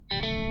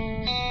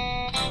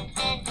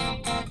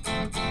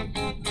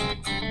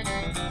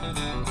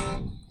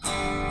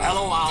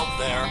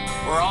there,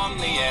 we're on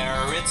the air,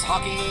 it's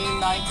hockey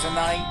night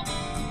tonight.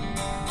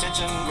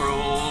 Tension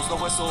grows, the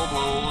whistle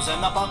blows,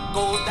 and the puck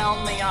goes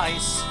down the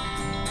ice.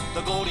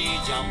 The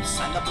goalie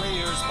jumps, and the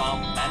players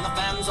bump, and the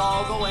fans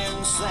all go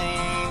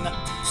insane.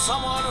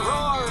 Someone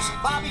roars,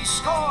 Bobby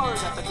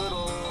scores at the good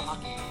old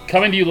hockey.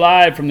 Coming to you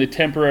live from the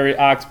temporary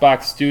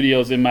Oxbox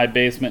studios in my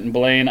basement in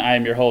Blaine, I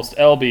am your host,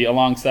 Elby.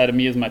 Alongside of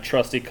me is my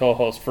trusty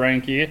co-host,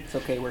 Frankie. It's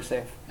okay, we're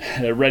safe.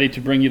 Ready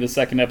to bring you the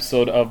second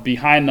episode of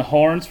Behind the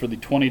Horns for the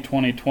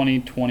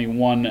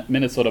 2020-2021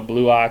 Minnesota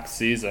Blue Ox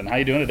season. How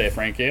you doing today,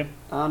 Frankie?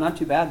 Not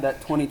too bad.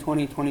 That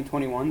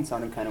 2020-2021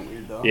 sounded kind of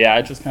weird, though. Yeah,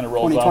 it just kind of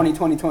rolls off.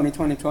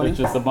 2020-2020-2020. It's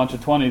just a bunch of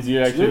 20s.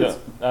 You actually, I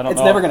don't know.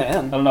 It's never going to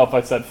end. I don't know if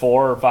I said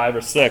 4 or 5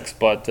 or 6,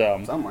 but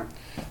somewhere.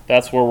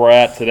 That's where we're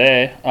at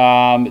today.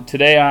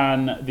 Today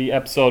on the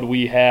episode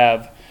we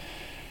have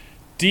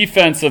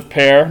defensive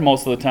pair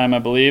most of the time, I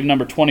believe.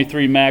 Number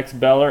 23, Max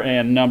Beller,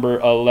 and number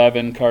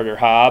 11, Carter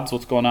Hobbs.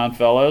 What's going on,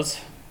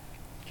 fellas?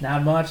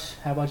 Not much.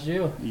 How about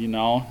you? You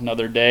know,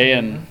 another day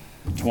in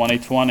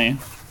 2020.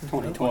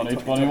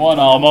 2021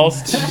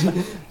 almost.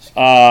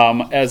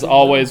 As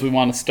always, we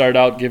want to start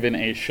out giving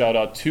a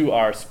shout-out to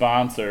our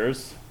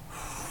sponsors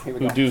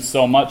who do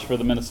so much for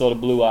the Minnesota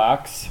Blue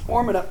Ox.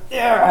 Warm it up.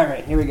 Yeah, all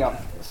right, here we go.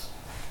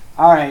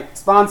 All right,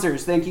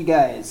 sponsors, thank you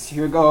guys.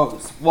 Here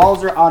goes.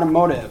 Walzer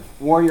Automotive,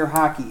 Warrior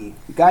Hockey,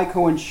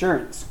 Geico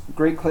Insurance,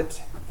 Great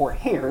Clips for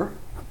Hair,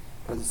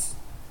 because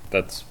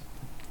that's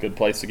a good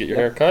place to get your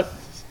hair cut.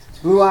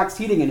 Blue Ox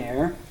Heating and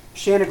Air,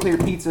 Chanticleer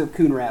Pizza of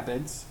Coon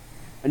Rapids,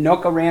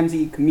 Anoka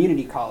Ramsey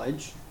Community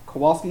College,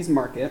 Kowalski's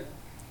Market,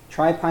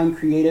 Tripine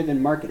Creative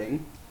and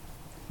Marketing,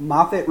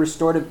 Moffitt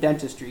Restorative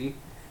Dentistry,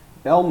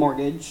 Bell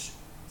Mortgage,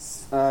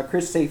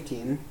 Chris Safe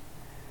Team,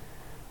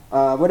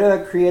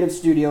 Witta Creative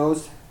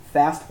Studios,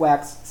 Fast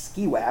Wax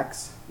Ski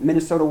Wax,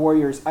 Minnesota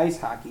Warriors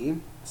Ice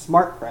Hockey,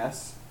 Smart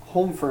Press,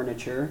 Home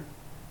Furniture,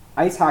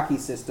 Ice Hockey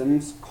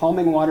Systems,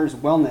 Calming Waters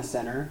Wellness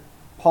Center,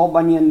 Paul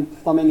Bunyan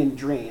Plumbing and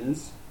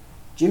Drains,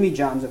 Jimmy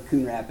John's of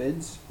Coon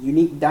Rapids,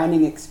 Unique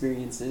Dining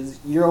Experiences,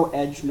 Euro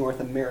Edge North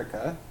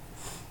America,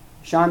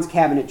 Sean's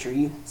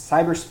Cabinetry,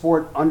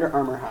 Cybersport Under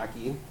Armour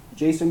Hockey,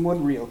 Jason Wood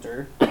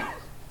Realtor,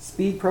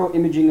 Speed Pro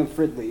Imaging of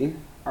Fridley,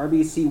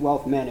 RBC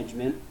Wealth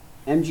Management,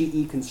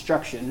 MGE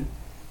Construction,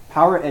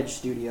 Power Edge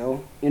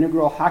Studio,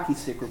 Integral Hockey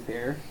Stick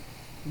Repair,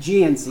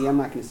 GNC, I'm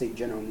not going to say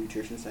General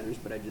Nutrition Centers,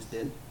 but I just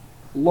did,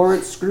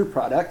 Lawrence Screw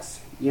Products,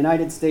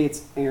 United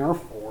States Air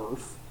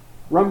Force,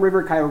 Rum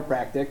River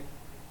Chiropractic,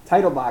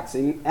 Title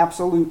Boxing,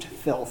 Absolute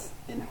Filth,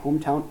 and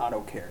Hometown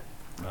Auto Care.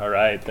 All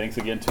right, thanks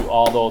again to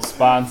all those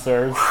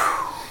sponsors.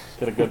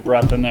 Get a good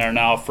breath in there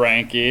now,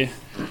 Frankie.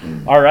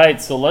 All right,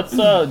 so let's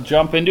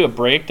jump into a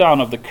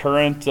breakdown of the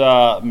current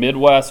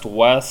Midwest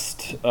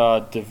West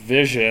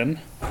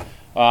division.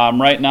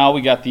 Right now,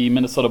 we got the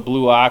Minnesota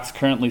Blue Ox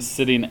currently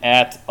sitting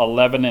at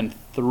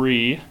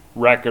 11-3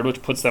 record,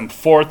 which puts them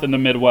 4th in the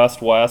Midwest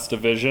West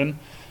division,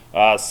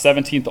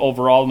 17th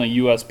overall in the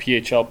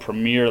USPHL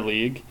Premier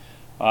League.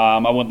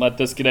 I wouldn't let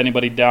this get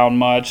anybody down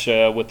much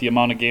with the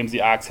amount of games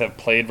the Ox have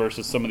played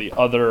versus some of the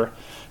other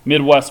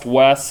Midwest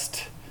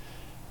West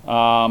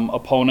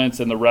opponents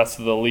in the rest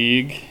of the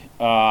league.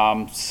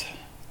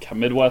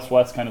 Midwest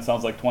West kind of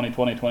sounds like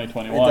 2020,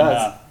 2021. It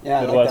does.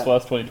 Yeah, Midwest like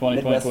West 2020,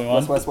 Midwest,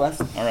 2021.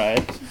 West. All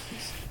right.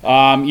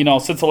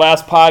 Since the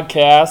last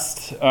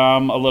podcast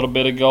a little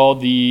bit ago,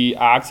 the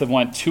Ox have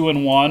went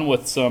 2-1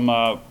 with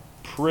some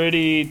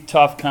pretty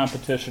tough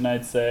competition,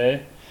 I'd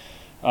say.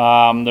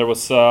 There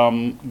was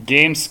some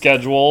game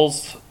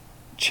schedules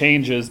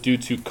changes due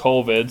to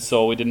COVID,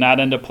 so we did not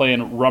end up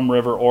playing Rum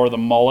River or the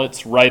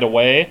Mullets right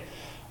away,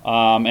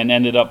 and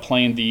ended up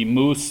playing the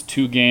Moose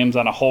 2 games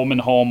on a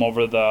home-and-home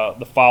over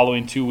the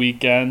following 2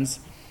 weekends,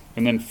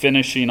 and then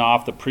finishing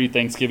off the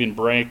pre-Thanksgiving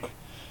break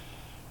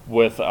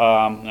with,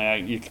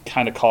 you could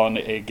kind of call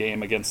it a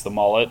game against the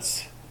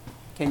Mullets.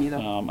 Can you,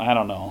 though? I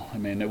don't know. I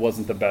mean, it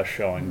wasn't the best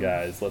showing,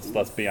 guys.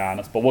 Let's be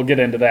honest, but we'll get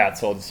into that,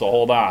 so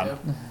hold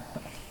on.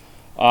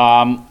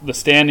 Yep. The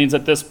standings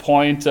at this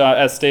point,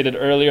 as stated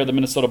earlier, the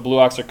Minnesota Blue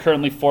Ox are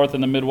currently 4th in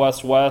the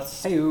Midwest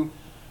West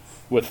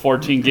with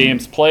 14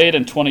 games played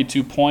and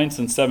 22 points,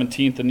 and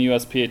 17th in the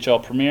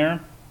USPHL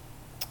Premier.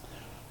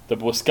 The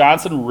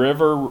Wisconsin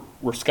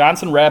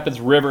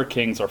Rapids River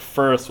Kings are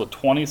first with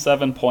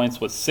 27 points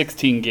with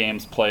 16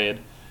 games played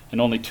and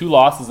only 2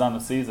 losses on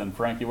the season.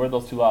 Frankie, where'd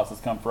those 2 losses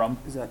come from?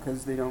 Is that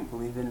because they don't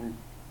believe in...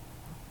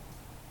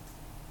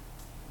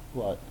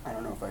 What? I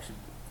don't know if I should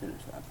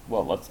finish that.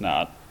 Well, let's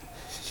not,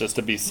 just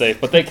to be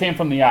safe. But they came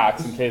from the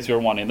Ox, in case you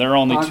were wondering. There are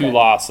only 2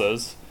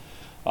 losses.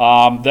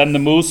 Then the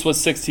Moose with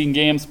 16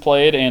 games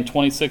played and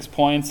 26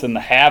 points, and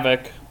the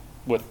Havoc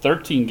with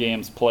 13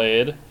 games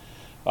played,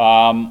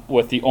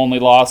 with the only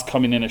loss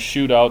coming in a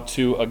shootout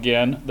to,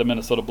 again, the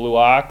Minnesota Blue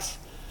Ox.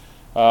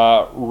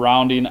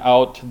 Rounding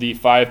out the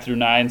 5 through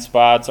 9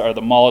 spots are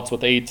the Mullets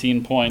with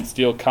 18 points,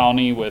 Steele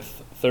County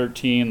with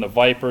 13, the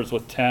Vipers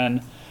with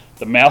 10,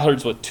 the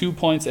Mallards with 2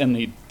 points, and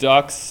the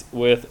Ducks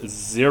with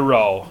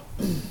 0.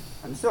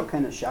 I'm still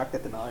kind of shocked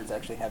that the Mallards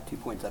actually have 2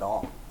 points at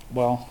all.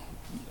 Well,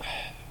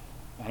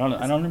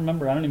 I don't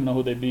remember. I don't even know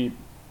who they beat.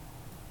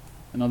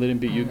 I know they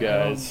didn't beat you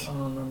guys. I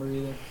don't remember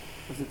either.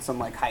 Was it some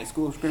like high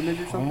school scrimmage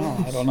or something?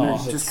 Oh, I don't know.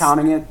 Just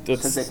counting it It's-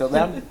 because they feel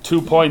bad.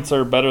 2 points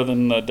are better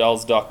than the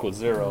Dells Duck with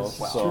 0. Well,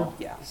 So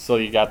yeah. so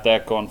you got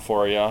that going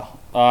for you.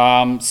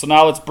 So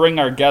now let's bring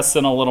our guests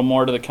in a little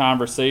more to the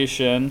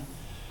conversation.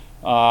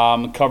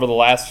 Cover the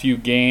last few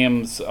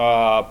games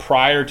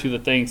prior to the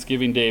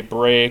Thanksgiving Day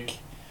break.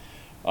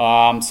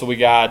 So we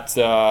got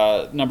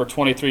number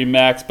 23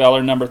 Max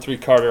Beller, number 3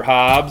 Carter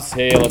Hobbs.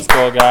 Hey, let's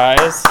go,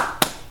 guys.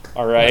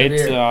 All right.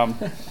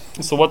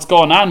 So what's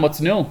going on? What's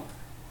new?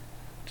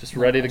 Just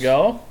ready to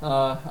go?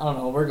 I don't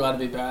know. We're glad to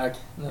be back.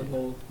 That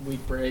little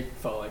week break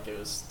felt like it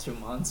was 2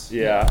 months.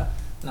 Yeah.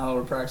 Now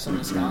we're practicing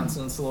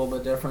Wisconsin. It's a little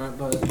bit different,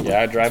 but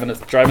Yeah, driving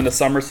to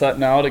Somerset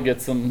now to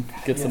get some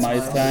ice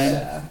time.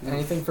 Yeah,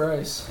 anything for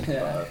ice.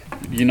 Yeah.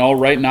 You know,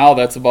 right now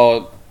that's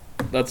about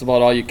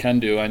all you can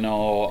do. I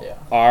know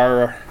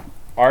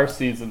our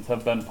seasons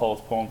have been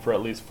postponed for at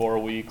least 4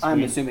 weeks.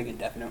 I'm assuming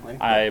indefinitely.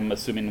 I'm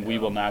assuming we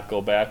will not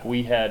go back.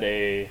 We had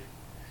a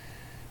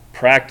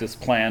practice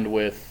planned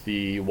with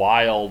the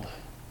Wild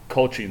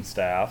coaching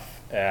staff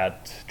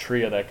at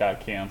Tria that got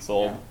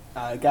canceled.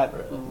 It got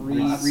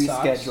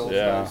rescheduled.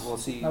 Yeah. So we'll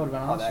see That would've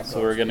been how that awesome. goes.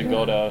 So we're gonna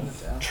go to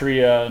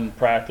Tria and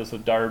practice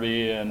with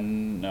Darby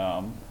and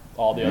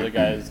all the other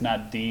guys.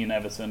 Not Dean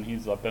Evison.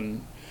 He's up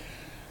in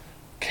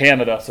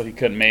Canada, so he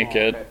couldn't make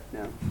it.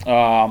 Okay.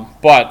 Yeah.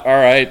 But all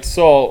right,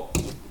 so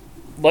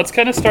let's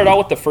kind of start out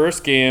with the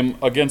first game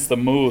against the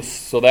Moose.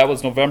 So that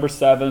was November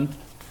 7th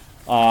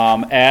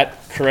at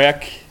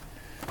Crick.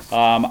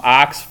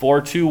 Ox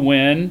 4-2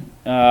 win.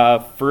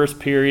 First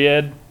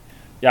period,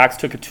 the Ox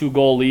took a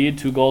 2-goal lead.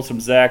 2 goals from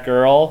Zach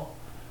Earl,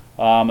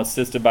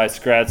 assisted by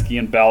Skradsky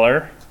and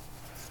Beller.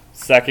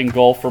 Second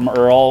goal from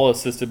Earl,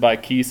 assisted by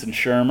Keese and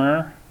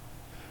Shermer.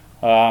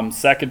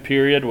 Second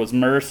period was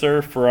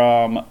Mercer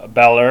from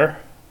Beller.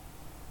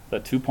 Is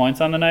that 2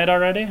 points on the night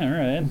already? All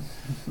right.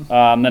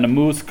 Then a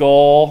Moose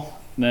goal,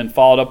 and then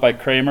followed up by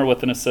Kramer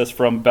with an assist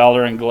from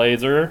Beller and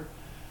Glazer.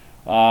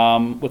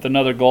 With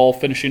another goal,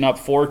 finishing up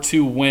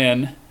 4-2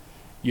 win.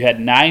 You had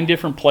 9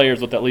 different players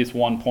with at least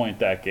 1 point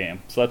that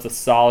game. So that's a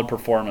solid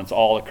performance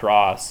all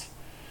across,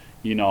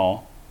 you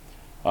know.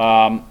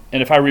 And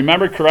if I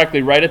remember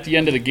correctly, right at the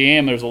end of the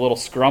game, there's a little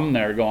scrum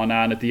there going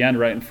on at the end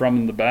right in front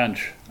of the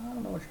bench. I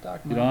don't know what you're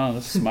talking You about. know,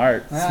 that's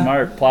smart.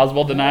 Smart.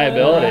 Plausible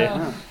deniability.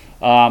 Yeah.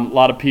 A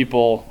lot of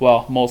people,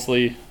 well,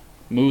 mostly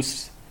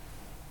Moose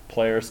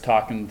players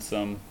talking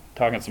some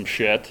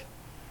shit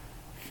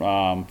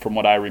from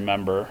what I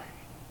remember.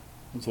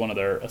 It was one of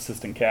their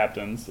assistant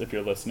captains. If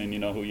you're listening, you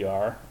know who you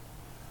are.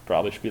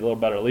 Probably should be a little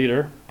better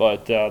leader,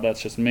 but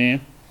that's just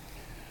me.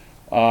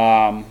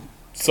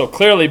 So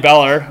clearly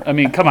Beller, I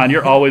mean, come on,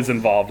 you're always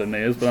involved in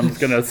these, but I'm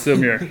just going to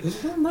assume you're...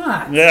 I'm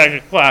not.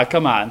 Yeah, well,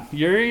 come on.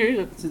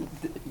 You're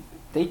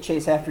They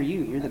chase after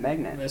you. You're the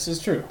magnet. This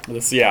is true.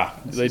 this, yeah.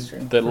 They is true.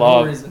 they For no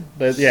love... reason.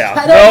 yeah.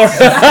 I No,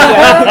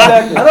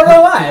 Exactly. I don't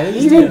know why.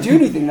 You didn't do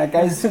anything. That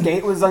guy's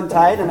gate was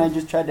untied, and I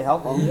just tried to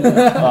help him.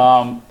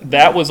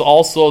 that was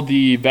also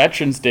the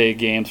Veterans Day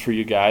games for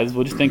you guys.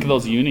 What did you think of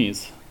those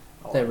unis?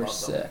 They were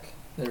sick.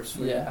 They were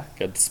sweet. Yeah.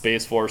 Got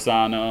Space Force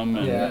on them,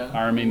 and Yeah.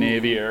 Army,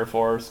 Navy, Air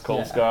Force,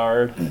 Coast Yeah.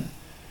 Guard.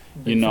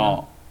 Big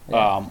know, fan.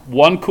 Yeah.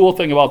 one cool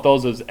thing about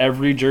those is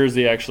every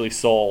jersey actually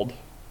sold.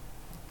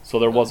 So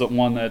there wasn't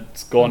one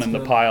that's going That's in the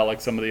good. pile like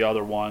some of the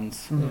other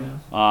ones. Yeah.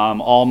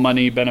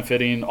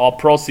 All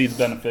proceeds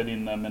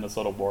benefiting the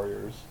Minnesota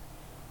Warriors.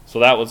 So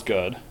that was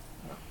good.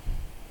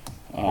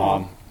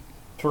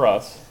 For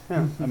us.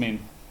 Yeah. I mean,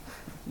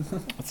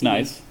 it's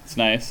nice. It's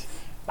nice.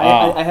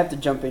 I have to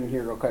jump in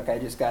here real quick. I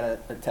just got a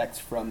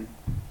text from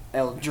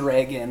El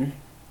Dragon,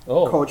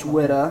 Coach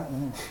Witta.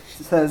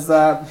 Says,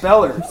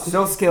 Beller,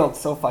 so skilled,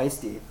 so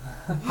feisty.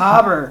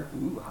 Hobber,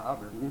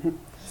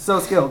 so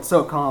skilled,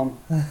 so calm.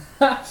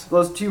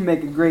 Those two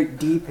make a great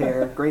D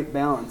pair, great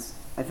balance.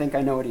 I think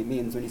I know what he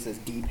means when he says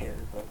D pair,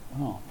 but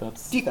Oh,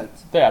 that's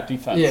defense. yeah,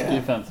 defense. Yeah.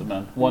 Defensive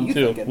man. What are you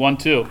 1-2. thinking?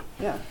 1-2.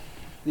 Yeah.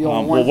 The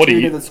old Well, 1 what do 2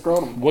 you- to the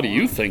scrotum. What are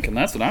you thinking?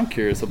 That's what I'm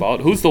curious about.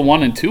 Who's the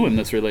 1 and 2 in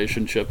this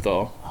relationship,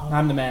 though?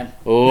 I'm the man.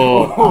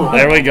 Oh,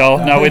 there we go.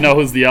 Now we know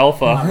who's the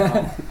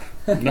alpha.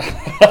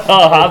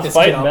 Hobbs Just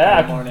fighting get up in the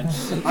back. morning.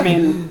 I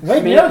mean,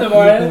 Wake me up in the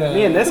morning.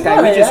 me and this Come guy,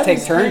 on, we just man, take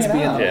just turns hanging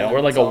being out. Yeah, we're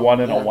like a So,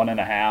 1 and a yeah.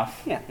 1.5.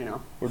 Yeah, you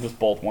know. We're just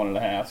both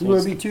 1.5. You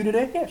want to be 2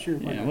 today? Yeah, sure.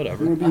 why Yeah, not?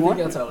 whatever. You want to I be think 1?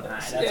 that's how it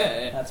is.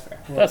 That's fair.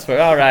 That's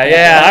fair. All right.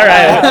 Yeah.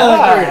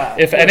 All right.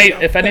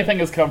 If anything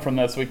has come from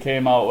this, we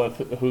came out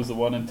with who's the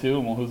 1 and 2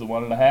 and who's the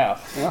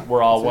 1.5. Yeah,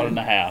 We're all that's it.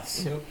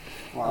 1.5s.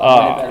 Well,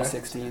 way better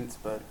 16ths,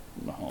 but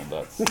Oh,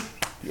 that's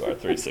you are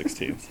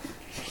 3/16.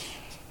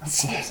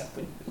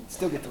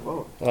 still get to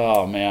vote.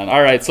 Oh man!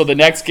 All right. So the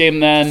next game,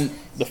 then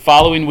the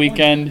following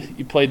weekend,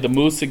 you played the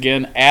Moose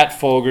again at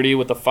Fogarty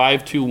with a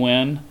 5-2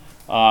 win.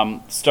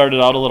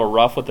 Started out a little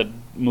rough with the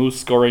Moose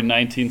scoring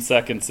 19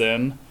 seconds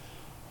in.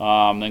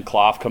 Then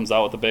Clough comes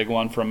out with a big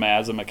one from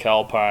Maz and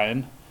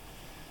McAlpine.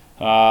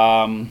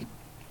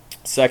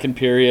 Second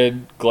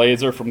period,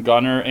 Glazer from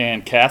Gunner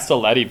and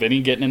Castelletti.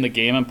 Vinny getting in the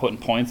game and putting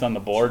points on the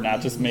board,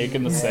 not just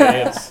making the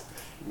saves.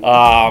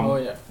 Oh,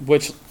 yeah.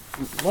 Which,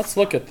 let's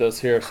look at this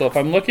here. So if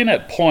I'm looking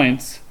at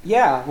points,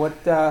 Yeah, what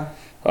are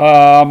we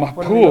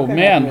oh looking at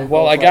man, here,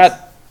 well I goal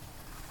got.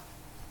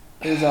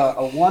 There's a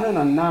 1 and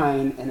a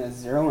 9 and a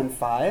 0 and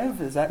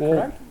 5. Is that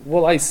correct?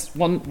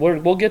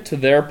 We'll get to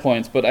their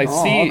points, but I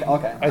see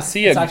Okay. I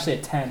see It's a actually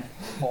a 10.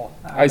 Oh,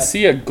 I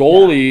see a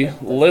goalie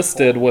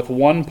listed with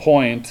 1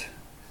 point,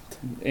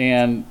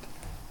 and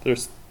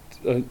there's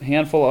a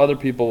handful of other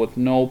people with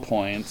no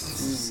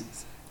points,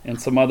 and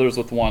some others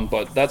with 1.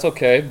 But that's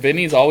okay.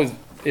 Vinny's always,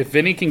 if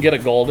Vinny can get a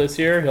goal this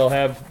year, he'll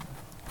have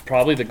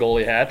probably the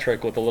goalie hat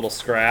trick with a little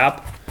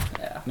scrap,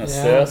 Yeah. an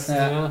assist.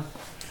 Yeah.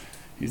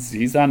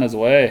 He's on his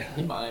way.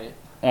 He might.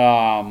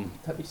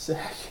 That'd be sick.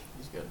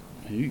 He's good.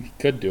 He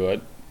could do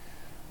it.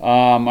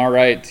 All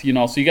right, so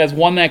you guys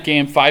won that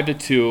game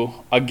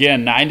 5-2.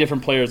 Again, 9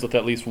 different players with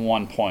at least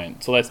 1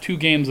 point. So that's 2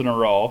 games in a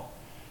row.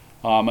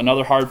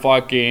 Another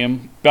hard-fought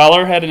game.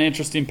 Beller had an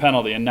interesting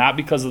penalty, and not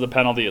because of the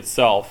penalty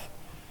itself,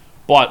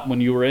 but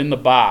when you were in the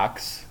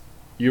box,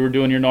 you were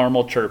doing your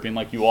normal chirping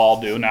like you all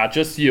do, not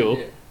just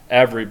you,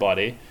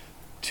 everybody,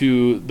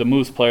 to the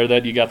Moose player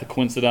that you got the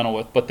coincidental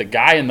with. But the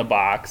guy in the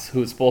box,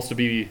 who's supposed to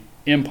be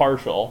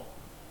impartial,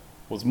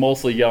 was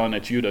mostly yelling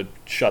at you to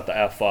shut the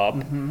F up.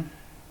 Mm-hmm.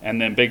 And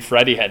then Big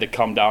Freddie had to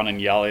come down and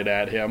yell it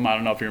at him. I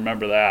don't know if you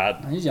remember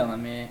that. He's yelling at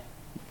me.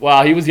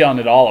 Well, he was yelling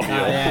at all of you.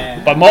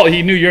 Yeah. But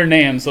he knew your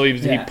name, so he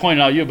Yeah.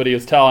 pointed out you, but he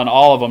was telling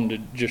all of them to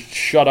just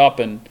shut up.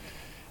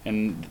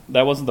 And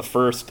that wasn't the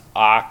first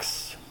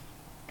Ox,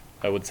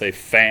 I would say,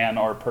 fan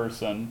or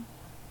person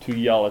to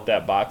yell at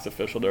that box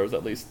official. There was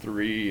at least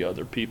 3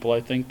 other people,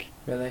 I think.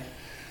 Really?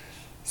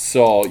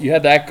 So you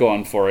had that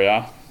going for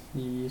you.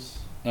 Yes.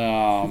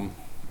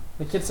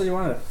 The kid said he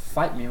wanted to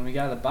fight me when we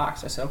got out of the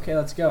box. I said, okay,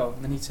 let's go.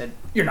 And then he said,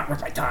 you're not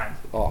worth my time.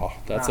 Oh,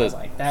 that's I was it.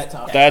 like,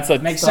 That's a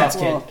makes sense,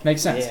 kid.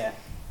 Makes sense. Yeah.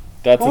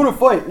 That's I want to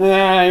fight.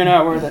 Nah, you're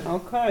not worth it.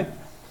 Okay.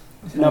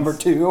 Number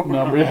 2.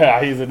 number.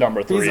 Yeah, he's a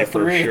number 3 He's a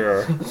for 3.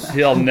 sure.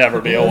 He'll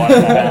never be a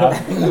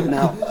 1.5.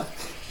 No.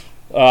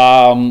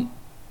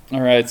 All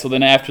right, so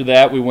then after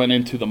that, we went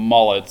into the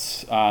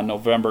Mullets on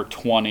November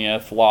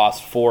 20th,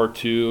 lost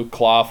 4-2.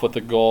 Clough with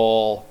a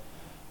goal.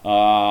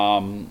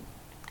 I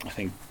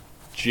think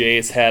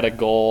Jace had a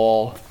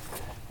goal,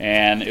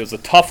 and it was a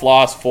tough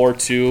loss,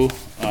 4-2.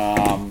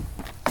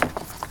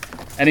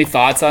 Any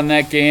thoughts on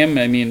that game?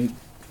 I mean,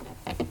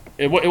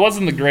 it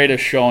wasn't the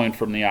greatest showing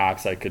from the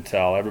Ox, I could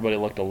tell. Everybody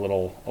looked a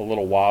little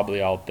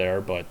wobbly out there,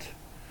 but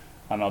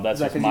I don't know. That's Is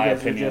that just 'cause my you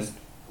guys opinion. were just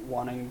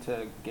wanting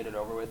to get it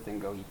over with and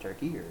go eat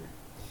turkey, or?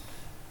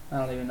 I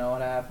don't even know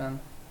what happened.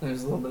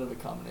 There's a little bit of a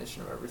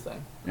combination of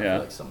everything. I Yeah. feel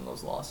like some of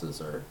those losses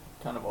are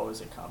kind of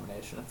always a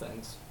combination of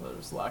things.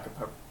 There's lack of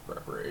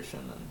preparation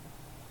and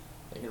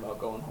thinking about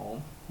going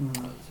home. Mhm.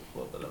 There's a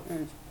little bit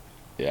of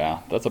Yeah,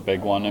 that's a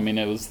big one. I mean,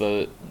 it was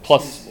the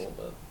plus. inexcusable,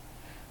 but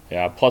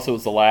Yeah, plus it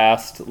was the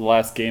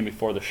last game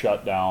before the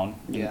shutdown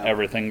and Yeah.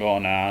 everything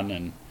going on,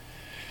 and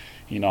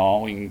we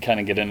can kind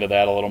of get into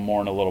that a little more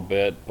in a little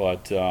bit,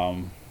 but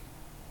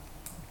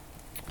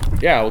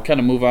yeah, we'll kind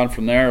of move on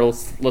from there.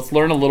 Let's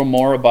learn a little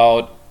more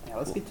about. Yeah,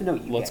 let's get to know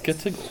you. Let's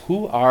guys. get to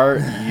who are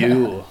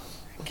you?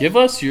 Give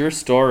us your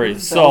story.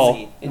 Who's So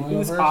Belzy and Wanna go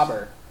who's first?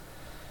 Hobber?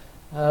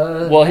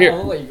 Well, here-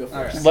 I'll let you go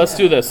first. let's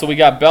do this. So we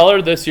got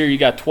Beller this year. You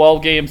got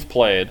 12 games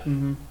played,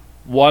 Mm-hmm.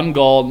 1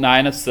 goal,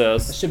 9 It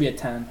assists. should be a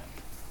 10.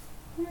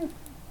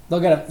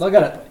 Look at it. Look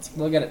at it.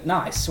 Look at it. No,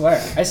 I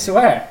swear. I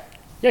swear.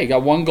 Yeah, you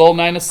got 1 goal,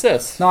 9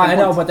 assists. No, I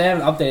know, but they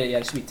haven't updated it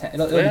yet. It should be 10.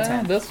 It'll be Yeah,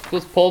 10. this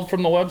was pulled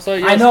from the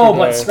website. I know,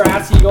 but yesterday.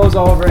 Scratsy goes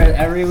over it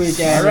every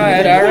weekend. All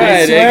right.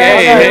 I swear,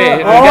 Hey,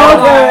 we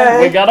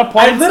Okay. got a I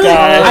points literally,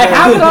 I guy.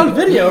 have it on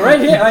video right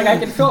here. Like I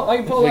can pull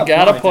it We up.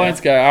 got a Right points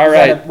there. guy. All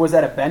right. Was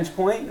that a bench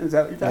point? Is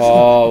that what you're talking about?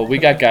 Oh, we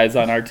got guys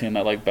on our team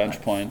that like bench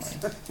points.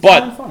 It's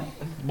But funny.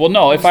 well,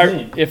 no, if What's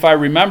mean? I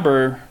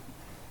remember,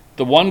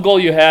 the 1 goal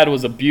you had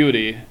was a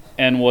beauty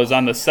and was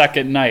on the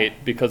second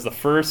night because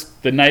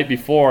the night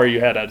before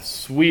you had a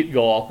sweet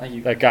goal Thank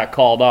you. that got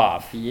called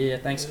off. Yeah,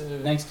 thanks to you.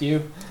 Thanks to you.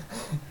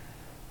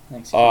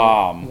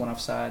 One off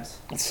sides.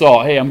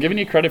 So hey, I'm giving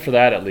you credit for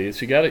that at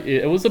least. You got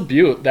it was a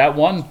beaut. That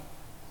one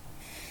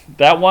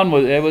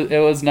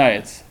was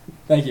nice.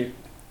 Thank you.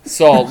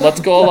 So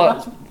let's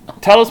go.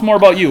 Tell us more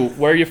about you.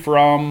 Where are you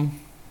from?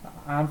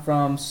 I'm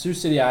from Sioux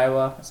City,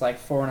 Iowa. It's like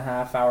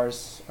 4.5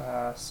 hours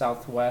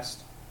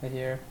southwest of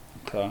here.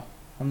 Okay.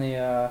 I'm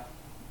the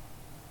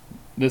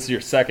This is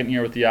your second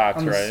year with the Ox,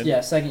 I'm the- right?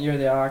 Yeah, second year of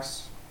the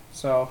Ox.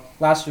 So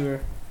last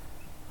year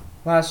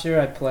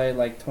I played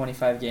like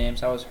 25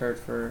 games. I was hurt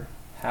for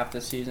half the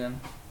season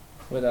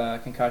with a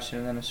concussion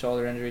and then a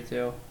shoulder injury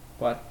too.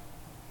 But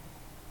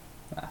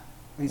At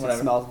least whatever.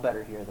 it smells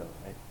better here, though,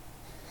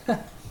 right?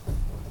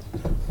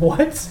 what?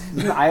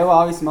 Doesn't Iowa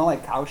always smell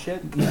like cow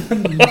shit?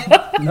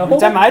 No. Every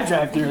time I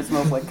drive through, it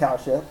smells like cow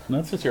shit.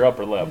 That's just your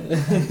upper lip.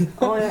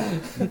 Oh, yeah.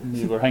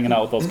 You were hanging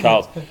out with those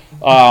cows.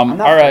 I'm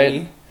not All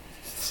right. pretty.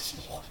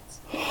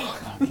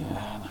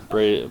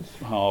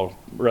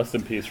 Rest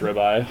in peace,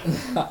 ribeye.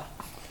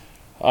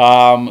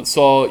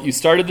 So you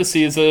started the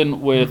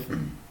season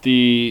with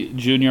the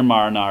junior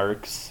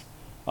Monarchs.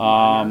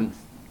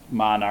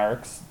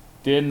 Monarchs.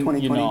 Didn't,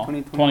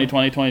 2020,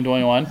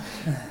 2021.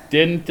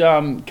 Didn't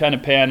kind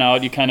of pan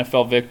out. You kind of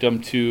fell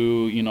victim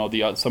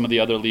to, some of the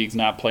other leagues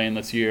not playing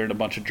this year and a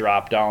bunch of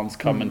drop downs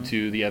coming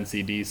to the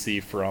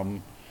NCDC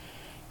from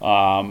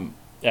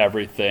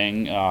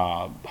everything.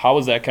 How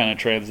was that kind of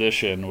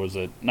transition? Was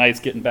it nice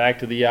getting back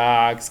to the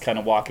Ox, kind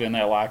of walking in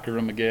that locker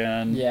room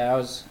again? Yeah, I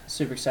was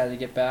super excited to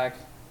get back.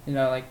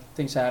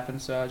 Things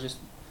happen, so I was just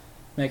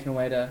making a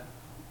way to,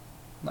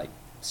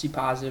 see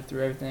positive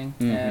through everything,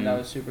 and I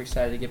was super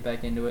excited to get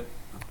back into it.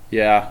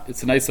 Yeah,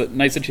 it's nice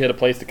that you had a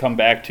place to come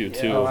back to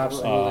too. Oh,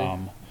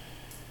 absolutely.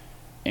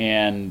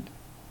 And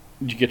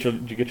did you get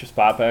your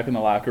spot back in the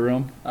locker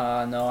room?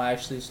 No, I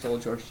actually stole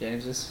George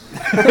James's.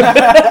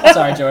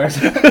 Sorry, George.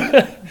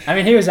 I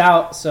mean, he was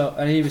out,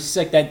 and he was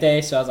sick that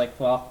day, so I was like,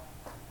 well,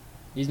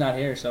 he's not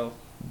here, so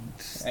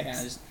I kind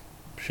of just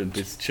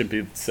shouldn't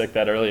be sick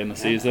that early in the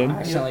season. I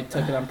accidentally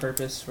took it on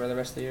purpose for the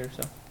rest of the year.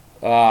 So.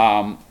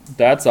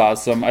 That's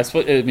awesome. I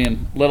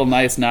little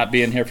nice not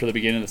being here for the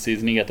beginning of the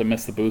season. You got to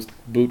miss the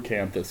boot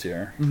camp this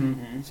year,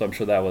 so I'm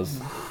sure that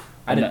was.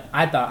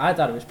 I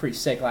thought it was pretty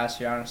sick last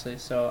year, honestly.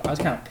 So I was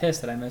kind of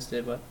pissed that I missed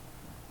it, but.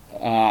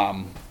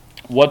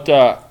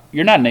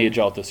 You're not an age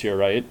out this year,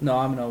 right? No,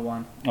 I'm an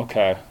 01.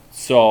 Okay,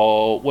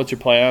 so what's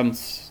your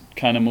plans,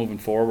 kind of moving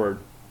forward?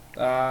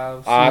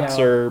 Ox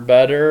or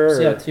better?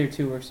 See how Tier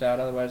 2 works out.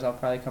 Otherwise, I'll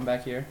probably come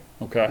back here.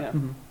 Okay. Yeah.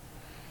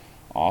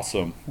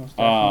 Awesome.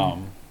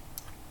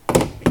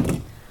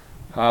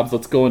 Hobbs,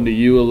 let's go into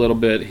you a little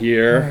bit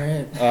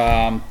here.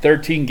 All right.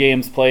 13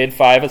 games played,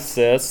 5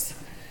 assists.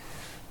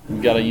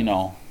 You got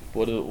to,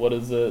 what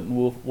is it?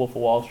 Wolf of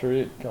Wall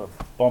Street. Got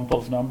to bump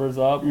those numbers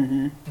up.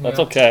 Mm-hmm. That's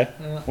Yeah. okay.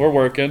 Yeah. We're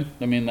working.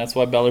 I mean, that's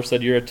why Beller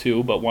said you're a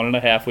 2, but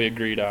 1.5 we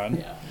agreed on.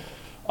 Yeah.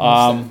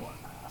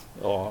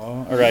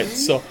 All right.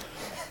 So,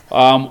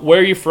 where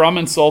are you from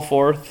and so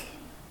forth?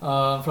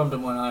 I'm from Des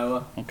Moines,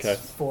 Iowa. Okay.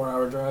 It's a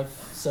 4-hour drive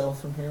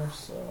south from here,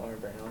 so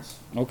everybody knows.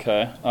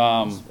 Okay.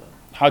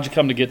 How'd you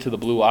come to get to the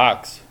Blue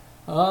Ox?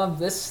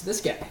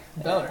 This guy,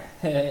 Beller.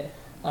 I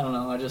don't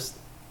know. I just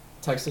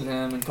texted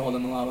him and called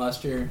him a lot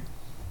last year.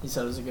 He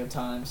said it was a good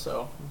time,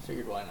 so I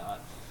figured why not.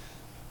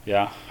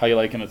 Yeah. How you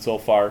liking it so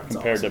far It's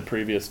compared awesome. to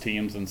previous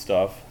teams and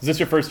stuff? Is this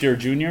your first year of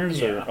juniors?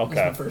 Yeah, Or It's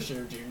okay. my first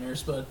year of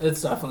juniors, but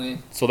it's definitely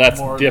So that's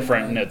more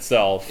different than in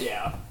itself.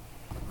 yeah.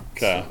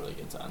 Okay. It's a really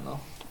good time though.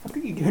 What are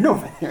you doing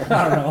over there?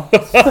 I don't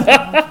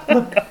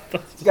know.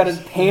 He's got his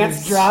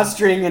pants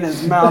drawstring in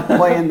his mouth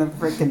playing the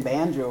freaking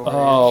banjo. over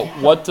Oh,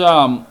 what there.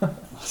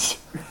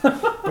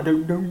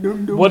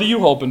 what are you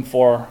hoping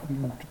for?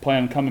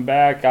 Plan coming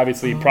back?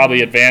 Obviously,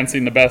 probably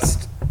advancing the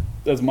best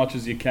as much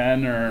as you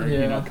can, or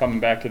Yeah. coming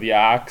back to the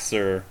Ox,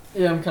 or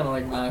Yeah, I'm kind of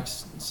like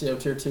Max. See how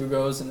Tier 2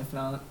 goes, and if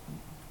not,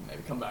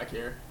 maybe come back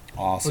here. With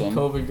awesome.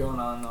 COVID going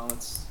on, though,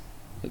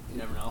 you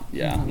never know.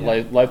 Yeah,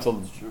 Yeah. life's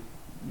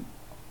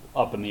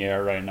up in the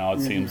air right now.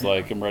 It seems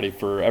like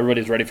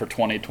everybody's ready for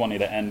 2020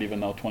 to end, even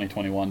though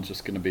 2021 is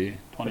just going to be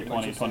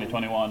 2020,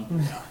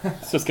 2021.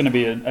 It's just going to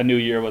be a new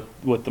year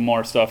with the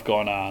more stuff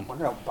going on. I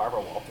wonder how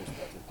Barbara Walters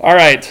does it. All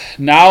right,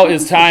 now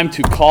is time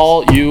to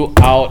call you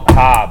out,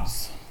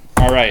 Hobbs.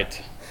 All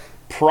right.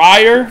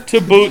 Prior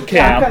to boot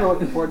Yeah, I'm kind camp, of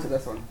looking forward to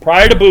this one.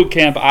 I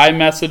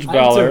messaged I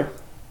Beller too.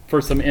 for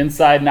some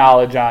inside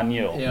knowledge on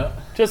you. Yeah.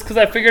 Just because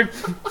I figured,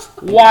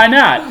 why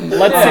not?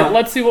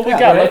 Let's see what we Yeah,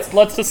 got. right.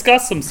 Let's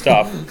discuss some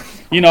stuff.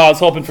 I was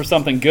hoping for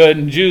something good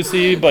and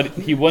juicy, but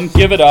he wouldn't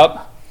give it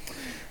up.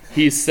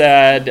 He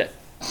said,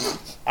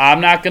 "I'm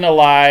not gonna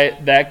lie,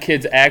 that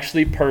kid's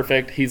actually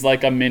perfect. He's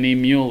like a mini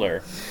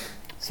Mueller."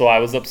 So I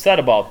was upset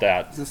about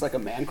that. Is this like a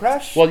man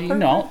crush? Well,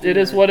 it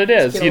is what it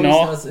is. Kid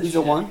always does this He's a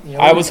shit. one? He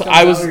I always was comes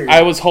I was out here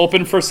I was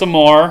hoping for some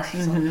more.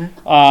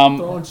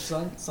 throwing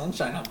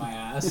sunshine up my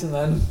ass, and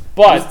then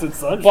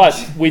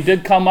But we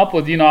did come up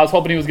with, I was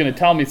hoping he was going to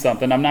tell me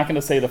something. I'm not going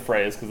to say the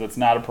phrase because it's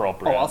not Oh,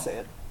 appropriate. I'll say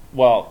it.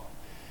 Well,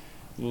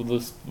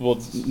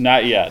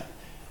 not yet.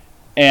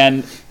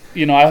 And,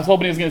 I was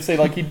hoping he was going to say,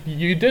 like,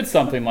 you did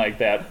something like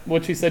that,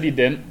 which he said he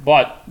didn't.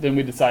 But then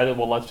we decided,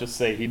 well, let's just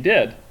say he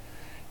did.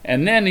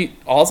 And then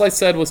all I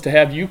said was to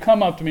have you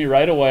come up to me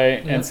right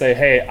away Yeah. and say,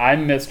 hey,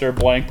 I'm Mr.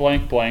 blank,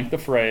 blank, blank, the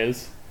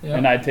phrase, Yeah.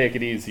 and I'd take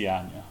it easy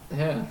on you.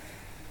 yeah.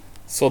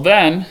 So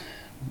then,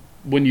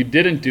 when you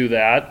didn't do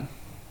that,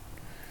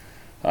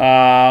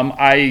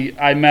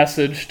 I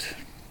messaged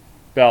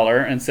Beller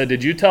and said,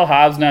 did you tell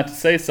Hobbs not to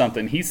say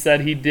something? He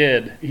said he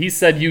did. He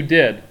said you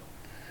did.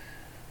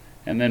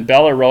 And then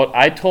Beller wrote,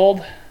 I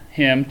told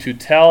him to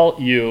tell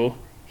you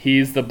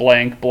he's the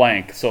blank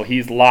blank, so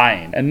he's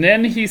lying. And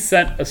then he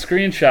sent a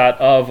screenshot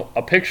of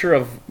a picture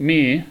of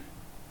me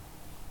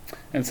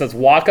and says,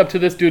 walk up to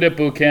this dude at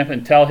boot camp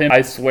and tell him,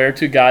 I swear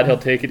to God, he'll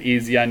take it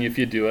easy on you if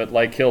you do it.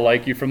 Like, he'll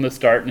like you from the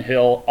start, and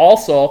he'll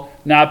also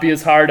not be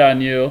as hard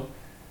on you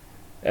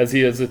as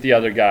he is with the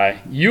other guy.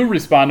 You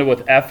responded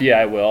with, F yeah,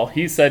 I will.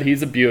 He said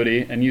he's a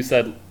beauty, and you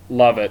said,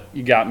 love it.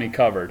 You got me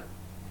covered.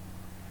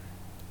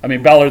 I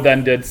mean, Beller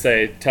then did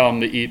tell him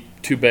to eat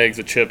 2 bags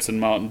of chips and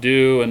Mountain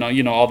Dew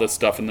and all this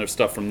stuff, and there's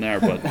stuff from there.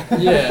 But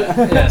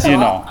Yeah. So You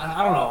know.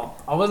 I don't know.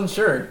 I wasn't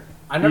sure.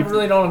 I never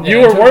really known him. you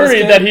were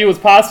worried that he was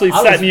possibly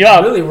setting you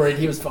up Really worried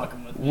he was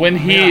fucking with me. when to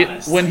be he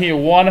honest.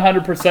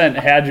 100%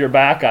 had your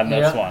back on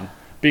this Yeah. one,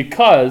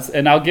 because,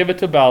 and I'll give it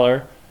to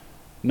Beller,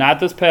 not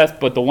this past,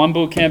 but the one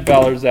boot camp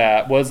Beller's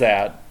was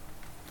at.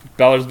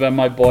 Beller's been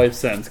my boy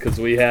since, because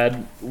we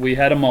had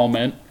a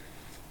moment,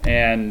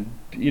 and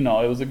it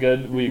was a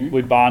good.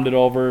 We bonded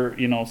over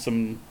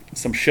some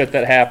shit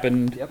that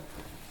happened Yep.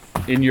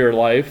 in your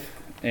life,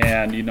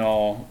 and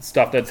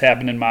stuff that's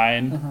happened in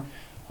mine.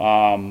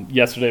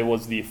 Yesterday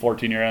was the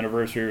 14-year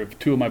anniversary of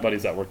 2 of my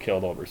buddies that were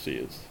killed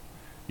overseas.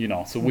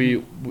 So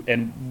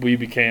we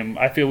became.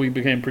 I feel we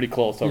became pretty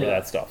close over Yeah.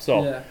 that stuff.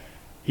 So Yeah.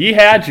 he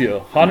had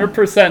you,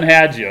 100%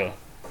 had you,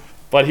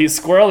 but he's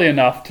squirrely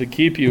enough to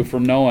keep you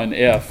from knowing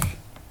if.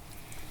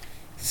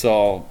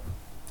 So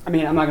I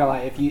mean, I'm not gonna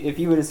lie. If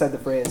you would have said the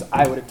phrase,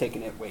 I would have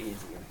taken it way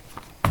easier.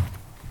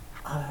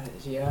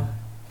 Yeah.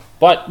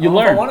 but you I don't know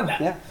if I learn. wanted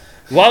that. Yeah.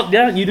 Well,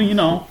 yeah, you do.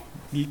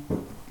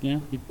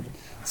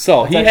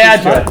 So he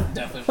That's had actually you. smart.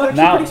 Definitely. Actually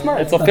Now pretty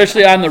smart. it's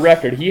officially on the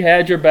record. He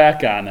had your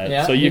back on it,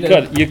 Yeah, so he you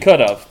did. could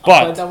have. I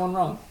played But that one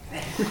wrong.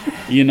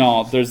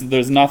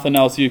 there's nothing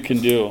else you can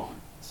do.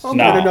 I'm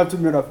No. good enough to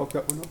admit I fucked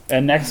that one up.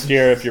 And next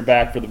year, if you're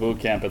back for the boot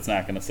camp, it's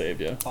not going to save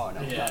you. Oh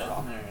no, Yeah. not at all.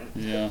 Alright.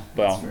 Yeah,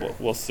 well,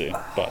 we'll see.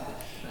 But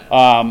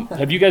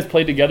have you guys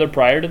played together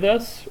prior to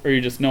this, or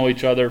you just know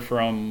each other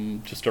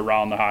from just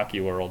around the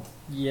hockey world?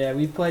 Yeah,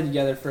 we played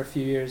together for a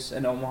few years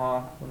in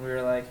Omaha when we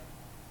were like,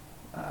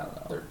 I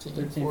don't know,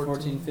 13,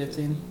 14,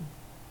 15.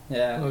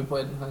 Yeah, And we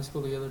played in high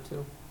school together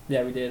too.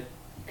 yeah, we did.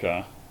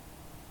 Okay.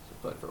 So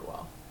we played for a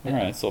while. All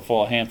right, so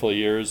a handful of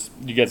years.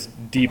 You guys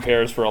D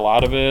pairs for a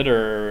lot of it,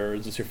 or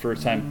is this your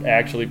first time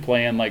actually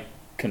playing like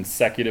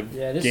consecutive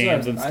Yeah, this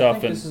games is our, and I stuff?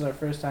 think And this is our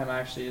first time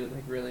actually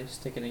like really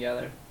sticking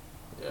together.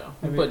 Yeah.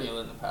 We Maybe- played Neil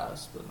in the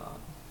past, but not.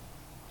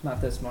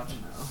 Not this much.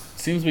 No.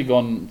 seems to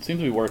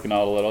be working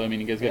out a little. I mean,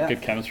 you guys got Yeah.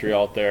 good chemistry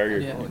out there.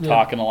 You're Yeah.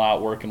 talking a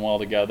lot, working well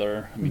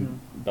together. I mean,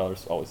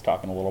 Beller's always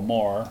talking a little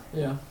more.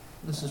 Yeah.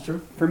 This is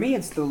true. For me,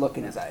 it's the look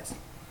in his eyes.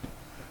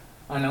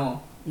 I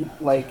know.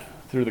 Like,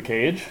 Through the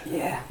cage?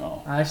 yeah.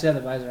 Oh. I actually have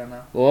the visor on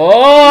now.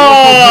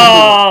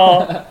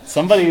 Whoa!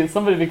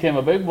 somebody became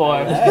a big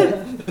boy.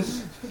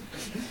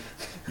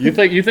 You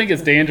think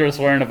it's dangerous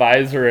wearing a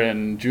visor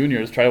in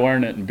juniors? Try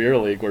wearing it in beer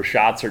league, where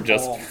shots are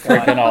just Oh,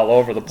 freaking all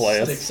over the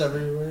place. Sticks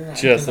everywhere. I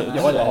Just can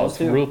Yeah, what imagine. else it's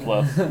too?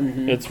 ruthless.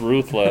 It's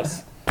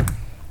ruthless.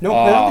 No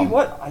penalty? Um,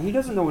 What? He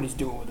doesn't know what he's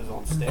doing with his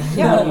own stick.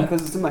 Yeah,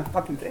 because it's in my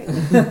fucking face.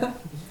 Yeah,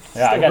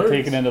 I Still got hurts.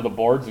 taken into the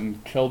boards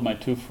and killed my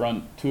two of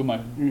my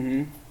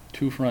Mm-hmm.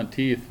 two front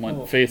teeth. Went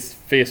Oh. face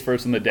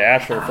first in the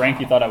dasher.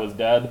 Frankie thought I was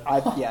dead. I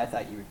thought you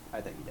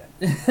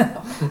did.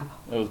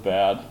 It was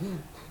bad.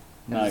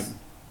 No,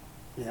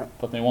 Yeah.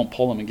 but they won't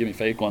pull them and give me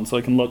fake ones, so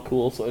I can look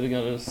cool. So I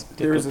gotta stick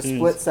There was a with these.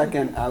 split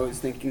second I was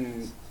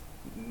thinking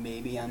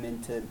maybe I'm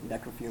into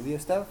necrophilia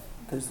stuff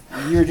because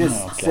you're just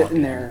Oh, God.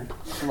 sitting there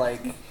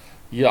like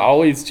You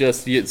always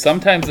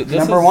sometimes this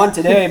number is, one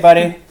today,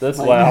 buddy. This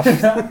Like,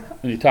 laugh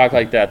when you talk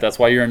like that. That's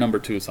why you're a number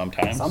 2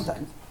 sometimes.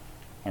 Sometimes.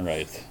 All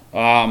right.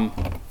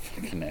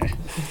 Fucking A.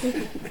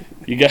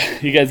 You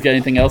guys got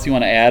anything else you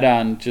want to add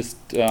on just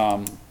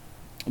the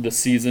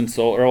season?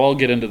 Or I'll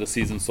get into the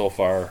season so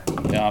far.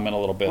 Yeah, I'm in a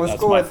little bit. Let's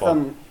That's go my with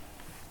fault.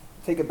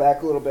 take it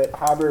back a little bit.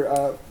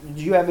 Haber, did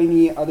you have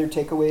any other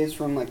takeaways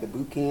from like the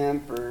boot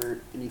camp or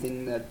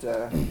anything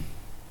that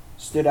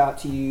stood out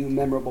to you?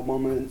 Memorable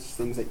moments,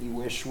 things that you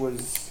wish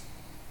was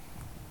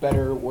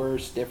better,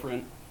 worse,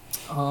 different.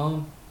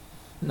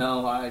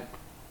 No, I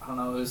don't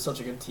know. It was such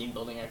a good team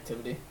building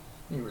activity.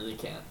 You really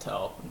can't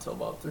tell until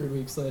about 3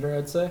 weeks later,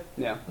 I'd say.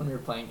 Yeah. When you're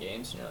playing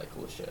games and you're like,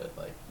 oh shit,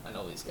 like, I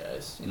know these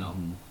guys, you know.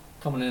 Mhm.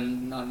 Coming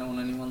in, not knowing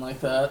anyone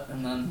like that,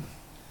 and then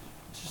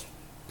just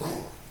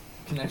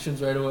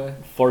connections right away.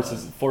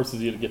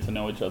 Forces you to get to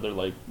know each other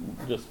like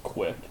just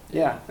quick.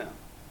 Yeah. I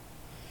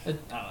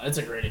don't know, it's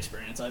a great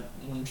experience. I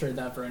wouldn't trade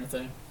that for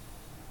anything.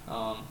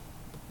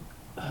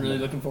 Really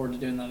looking forward to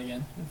doing that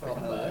again if I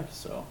come Oh, back.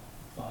 So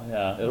Oh,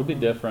 yeah, it'll be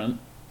different.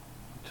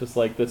 Just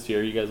like this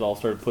year, you guys all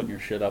started putting your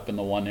shit up in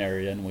the one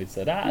area, and we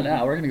said,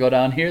 no, we're gonna go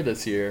down here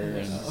this year.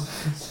 And,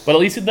 but at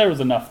least there was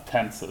enough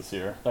tents this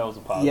year. That was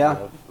a positive.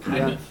 Yeah. kind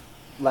Yeah. of.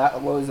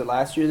 What was it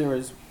last year? There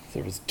was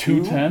There was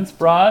two Two? tents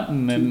brought,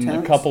 and then a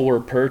tents? couple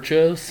were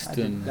purchased,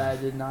 I and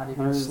did not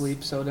even There's-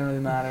 sleep, so it didn't really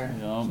matter.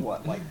 you know,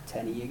 what, like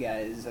 10 of you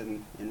guys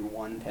in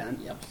one tent?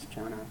 Yep. Just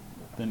trying to.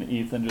 then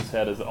Ethan just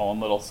had his own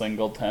little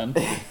single tent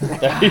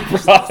that he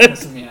brought,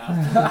 Pissing me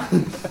off.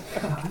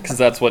 because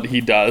that's what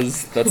he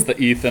does. That's the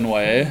Ethan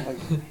way.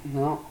 Like,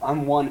 no,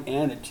 I'm 1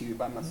 and a 2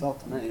 by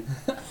myself tonight.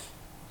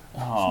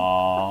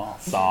 Aww,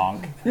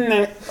 song.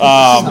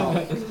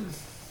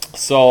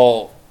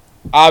 So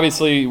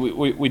obviously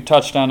we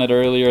touched on it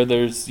earlier.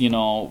 There's,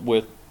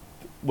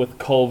 with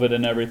COVID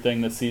and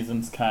everything, the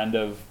season's kind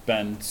of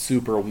been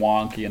super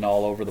wonky and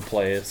all over the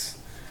place.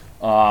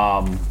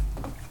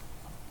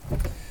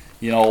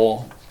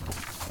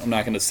 I'm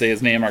not going to say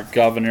his name, our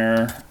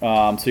governor.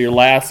 So your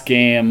last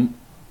game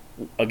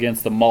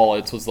against the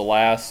Mullets was the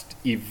last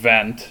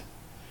event,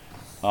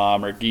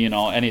 or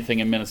anything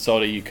in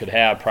Minnesota you could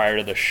have prior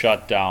to the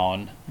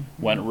shutdown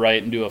went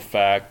right into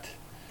effect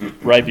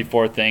right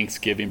before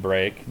Thanksgiving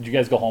break. Did you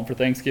guys go home for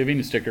Thanksgiving?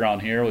 You stick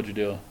around here? What'd you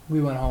do?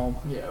 We went home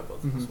Yeah,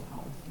 both of us went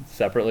home.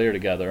 Separately or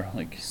together?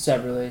 Like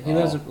separately. He Oh,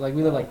 lives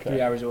we live like okay.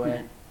 3 hours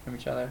away from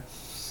each other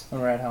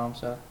when we're at home,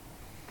 so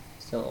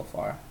still a little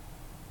far.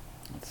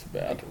 that's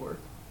Make bad. it work.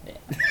 It's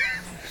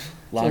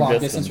a long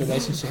distance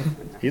relationship.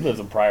 He lives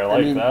in Prior Lake.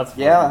 I mean, That's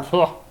yeah.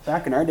 fun.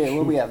 Back in our day,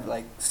 where we have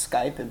like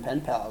Skype and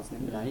pen pals,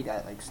 and now you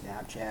got like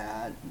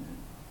Snapchat, and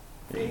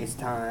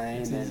FaceTime,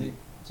 It's and easy.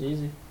 It's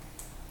easy.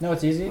 No,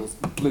 it's easy. those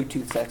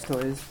Bluetooth sex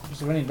toys.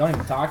 Just when you don't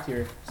even talk to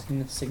your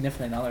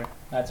significant other.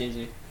 That's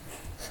easy.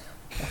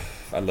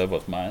 I live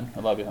with mine. I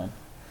love you, hon.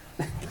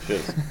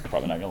 She's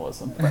probably not gonna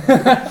listen. It's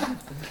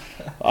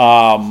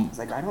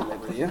like, I don't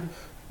live with you.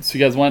 So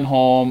you guys went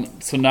home.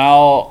 So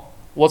now,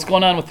 what's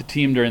going on with the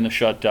team during the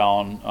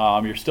shutdown?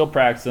 You're still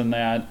practicing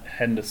that,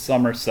 heading to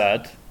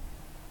Somerset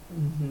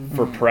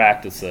for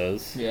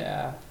practices.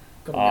 Yeah.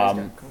 Couple guys Um,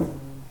 got COVID.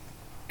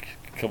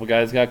 A couple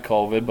guys got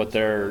COVID, but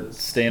they're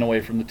staying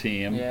away from the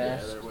team. Yeah.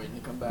 Yeah, they're waiting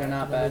to come back. They're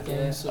not and back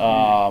everything, yet.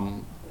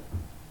 so-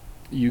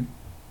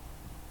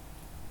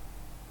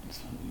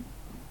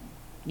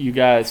 You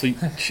guys, so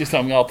she's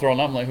telling me all thrown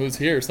up. I'm like, who's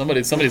here?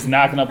 Somebody's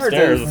knocking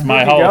upstairs. It's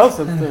my house.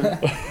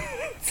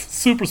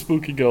 Super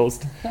spooky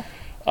ghost.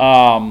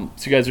 So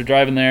you guys are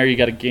driving there. You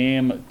got a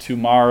game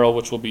tomorrow,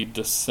 which will be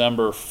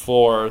December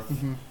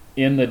 4th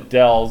in the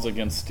Dells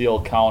against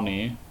Steele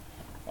County.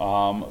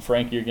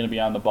 Frankie, you're going to be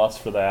on the bus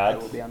for that. I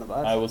will be on the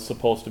bus. I was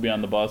supposed to be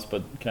on the bus,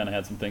 but kind of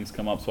had some things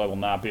come up, so I will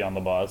not be on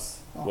the bus,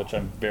 which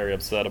I'm very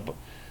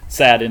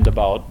saddened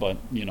about. But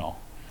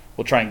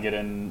we'll try and get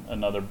in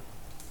another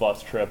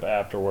bus trip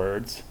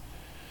afterwards.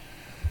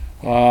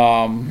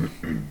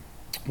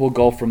 We'll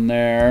go from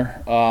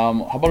there.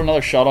 How about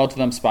another shout out to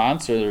them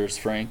sponsors,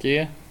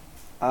 Frankie?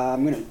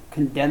 I'm going to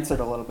condense it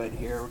a little bit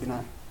here. We're going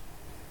to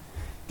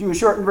do a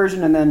shortened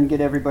version and then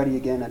get everybody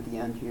again at the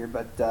end here.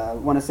 But I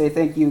want to say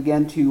thank you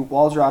again to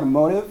Walzer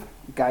Automotive,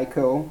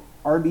 Geico,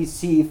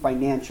 RBC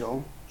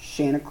Financial,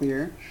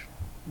 Chanticleer,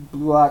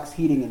 Blue Ox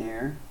Heating and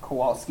Air,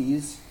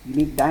 Kowalski's,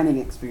 Unique Dining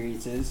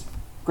Experiences,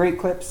 Great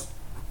Clips,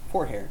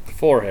 For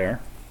Hair,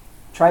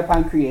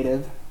 Tripine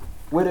Creative,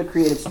 Witta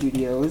Creative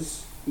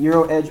Studios,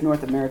 Euro Edge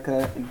North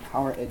America, and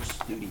Power Edge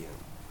Studio.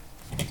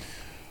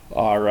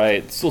 All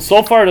right. So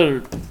far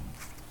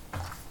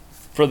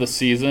for the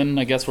season,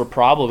 I guess we're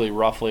probably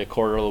roughly a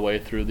quarter of the way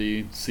through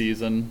the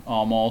season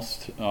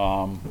almost.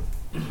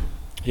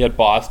 You had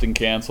Boston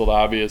canceled,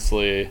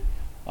 obviously.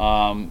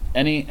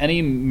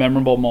 Any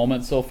memorable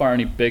moments so far?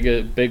 Any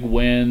big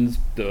wins?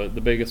 The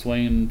biggest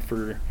win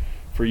for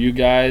you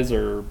guys,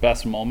 or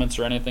best moments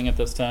or anything at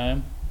this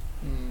time?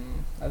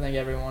 I think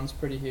everyone's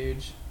pretty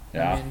huge.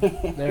 Yeah. I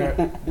mean,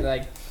 they're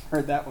like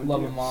Heard that one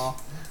love too. them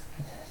all.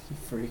 You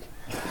freak.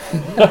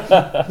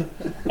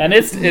 And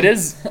it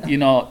is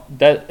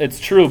that it's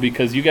true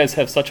because you guys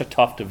have such a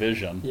tough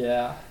division.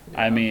 Yeah.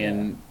 I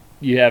mean,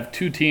 you have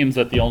two teams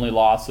that the only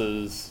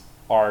losses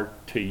are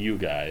to you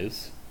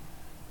guys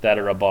that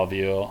are above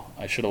you.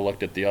 I should have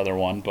looked at the other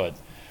one, but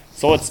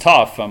so it's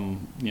tough.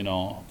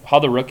 How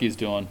the rookies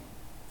doing?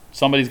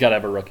 Somebody's got to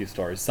have a rookie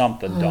story.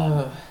 Something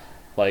dumb,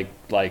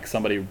 like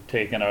somebody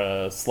taking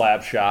a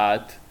slap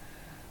shot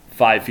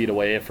 5 feet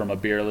away from a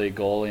beer league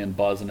goalie and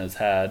buzzing his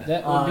head,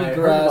 That I would be heard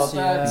grass, about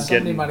that. yeah. Somebody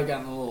Getting- might have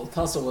gotten a little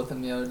tussle with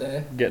him the other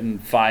day. getting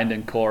fined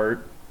in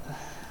court.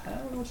 I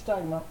don't know what you're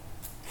talking about.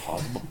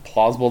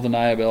 Plausible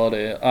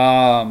deniability.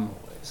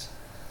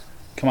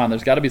 Come on,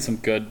 there's got to be some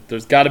good.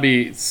 There's got to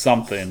be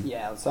something.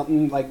 Yeah,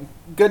 something like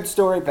good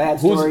story, bad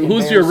Who's story. your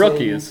embarrassing.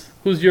 rookies?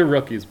 Who's your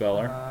rookies,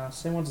 Beller?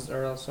 Same ones as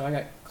Earl. So I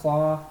got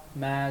Claw,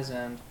 Maz,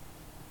 and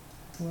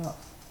who else?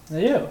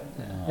 You?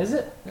 Is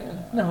it? Yeah.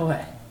 No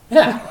way.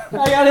 Yeah, I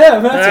got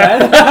him.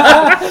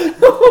 That's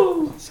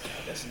right. This guy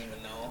doesn't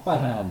even know. Why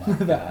Oh not?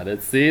 my God!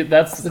 It's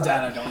that's The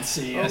data I don't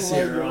see. I Oh see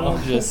my it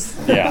wrong.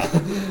 just yeah.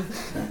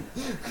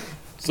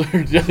 So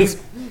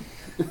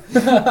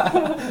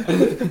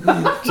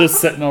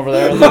just sitting over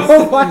there with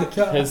Oh my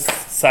god. his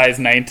size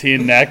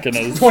 19 neck and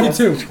his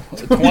 22.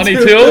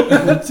 22.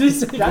 That's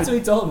what he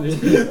told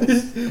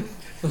me.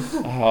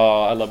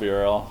 Oh, I love you,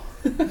 Earl.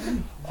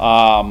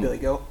 Billy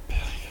Goat.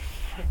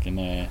 Fucking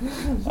A.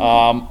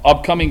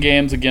 Upcoming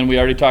games again. We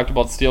already talked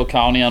about Steele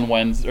County on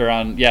Wednesday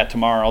or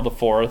tomorrow, the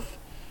 4th.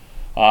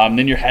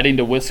 Then you're heading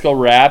to Wisco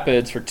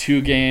Rapids for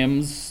 2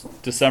 games,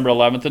 December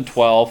 11th and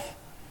 12th.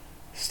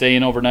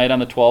 Staying overnight on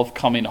the 12th,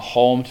 coming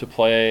home to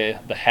play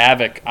the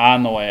Havoc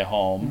on the way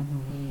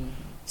home.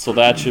 So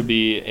that'll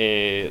be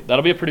a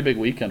pretty big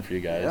weekend for you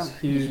guys. Yeah.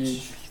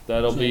 Huge.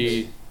 That'll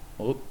be.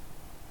 Ooh.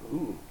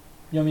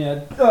 Yummy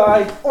head.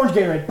 Orange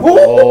Gatorade.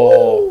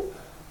 Oh,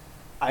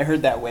 I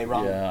heard that way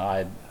wrong.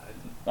 yeah.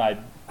 I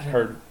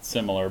heard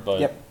similar,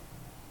 but Yep.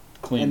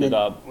 cleaned And it then-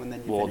 up. And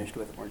then you Well, finished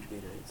with Orange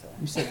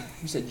Gatorade. So.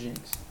 You said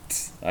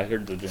Jinx. I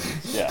heard the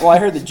Jinx. Yeah. Well, I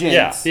heard the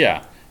Jinx.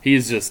 Yeah.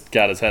 He's just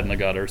got his head in the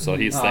gutter, so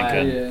he's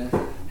thinking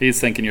Yeah. he's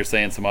thinking you're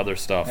saying some other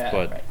stuff. Yeah,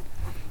 But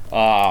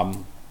right.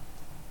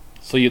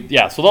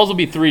 so those will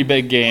be 3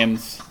 big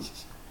games.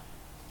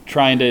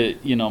 Trying to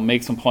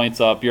make some points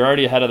up. You're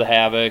already ahead of the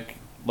Havoc.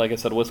 Like I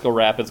said, Wisco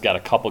Rapids got a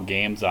couple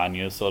games on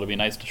you, so it'll be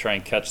nice to try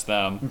and catch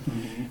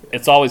them.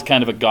 It's always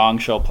kind of a gong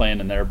show playing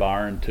in their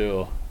barn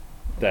too.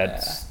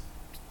 That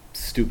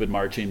stupid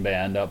marching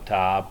band up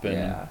top and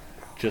Yeah.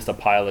 just a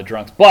pile of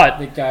drunks. But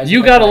The guys you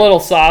look got a like- little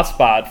soft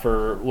spot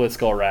for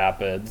Wisco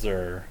Rapids,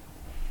 or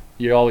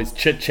you're always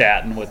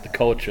chit-chatting with the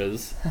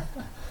coaches.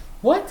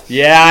 What?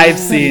 Yeah, I've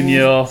seen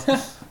you.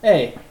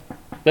 Hey,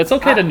 That's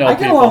okay to know I get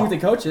people. along with the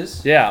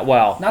coaches, Yeah,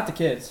 well, not the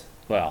kids.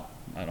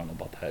 I don't know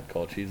about the head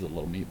coach. He's a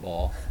little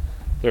meatball.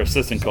 Their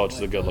assistant coach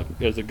is a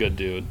good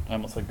dude. I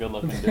almost said good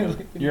looking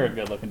dude. You're a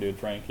good looking dude,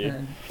 Frankie.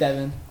 And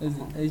Devin,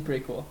 he's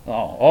pretty cool.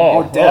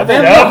 Oh,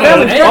 Devin.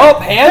 Devin.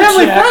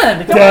 Family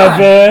friend. Come on.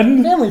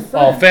 Devin. Family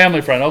friend. Oh,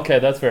 family friend. Okay,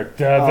 that's fair.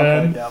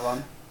 Devin.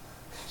 Okay,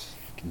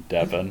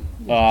 Devin.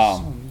 So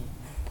mean.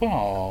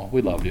 Oh,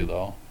 we love you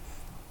though.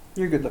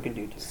 You're a good looking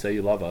dude too. Say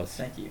you love us.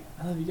 Thank you.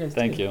 I love you guys.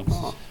 Thank too. you.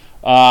 Oh.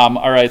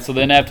 All right, so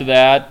then right after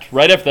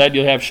that,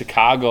 you'll have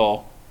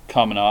Chicago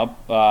coming up,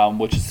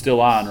 which is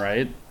still on,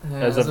 right? Yeah,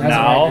 As of that's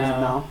now?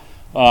 right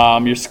Now.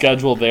 Your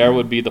schedule there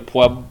would be the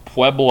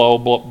Pueblo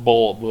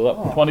Bowl,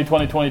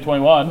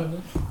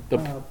 2020-2021, the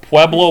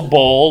Pueblo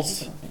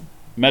Bulls,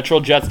 Metro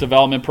Jets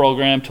Development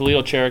Program,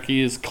 Toledo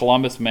Cherokees,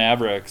 Columbus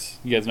Mavericks.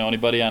 You guys know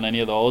anybody on any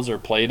of those or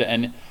played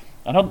any?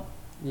 I don't.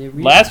 Yeah,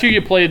 Last year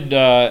you played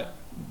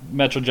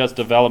Metro Jets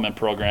Development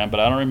Program, but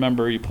I don't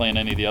remember you playing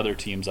any of the other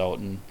teams out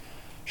in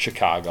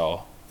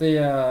Chicago.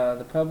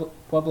 The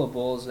Pueblo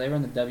Bulls, they were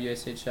in the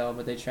WSHL,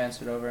 but they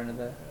transferred over into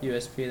the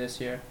USP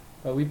this year.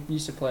 But we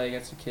used to play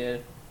against a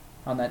kid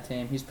on that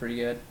team. He's pretty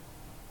good.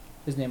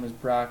 His name was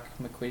Brock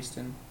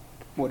McQueeston.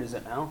 What is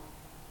it now?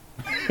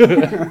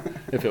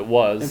 If it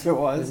was. If it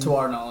was. To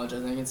our knowledge, I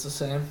think it's the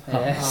same.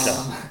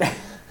 Yeah.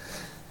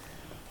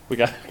 We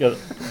got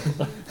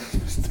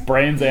it's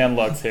brains and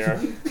looks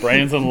here.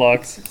 Brains and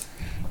looks.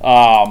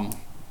 All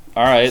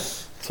right.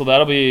 So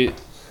that'll be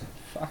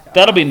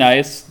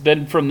nice.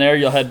 Then from there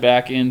you'll head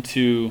back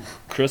into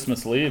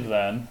Christmas leave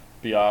then.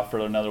 Be off for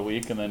another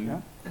week and then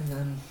Yeah. And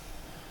then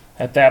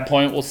at that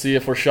point we'll see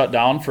if we're shut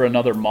down for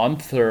another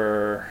month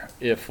or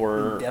if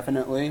we're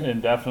Definitely.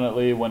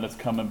 indefinitely when it's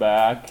coming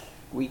back.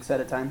 Weeks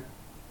at a time.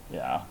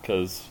 Yeah,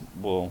 because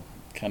we'll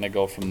kind of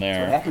go from That's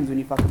what there. happens when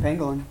you fuck a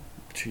pangolin.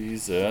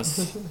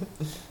 Jesus.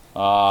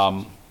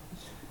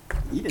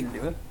 You didn't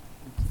do it.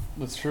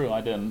 That's true,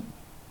 I didn't.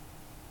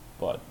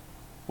 But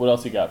what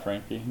else you got,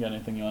 Frankie? You got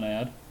anything you want to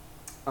add?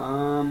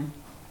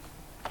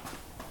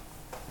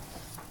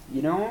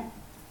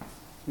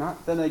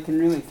 Not that I can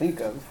really think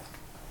of.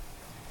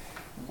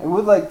 I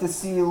would like to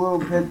see a little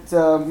bit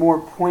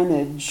more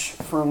pointage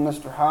from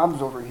Mr.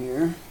 Hobbs over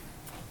here.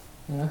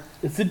 yeah.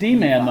 It's a D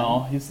man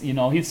though.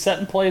 He's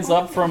setting plays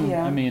up from.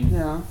 Yeah, I mean,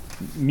 yeah.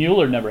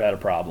 Mueller never had a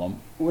problem.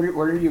 What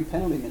are your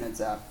penalty minutes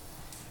at?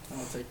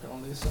 I'll take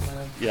penalties. I might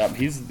have.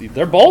 Yeah,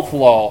 they're both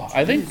low.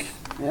 I think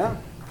Yeah.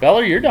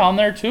 Beller, you're down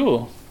there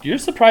too. You're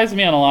surprising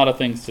me on a lot of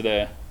things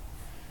today.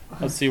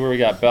 Let's see where we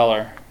got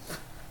Beller.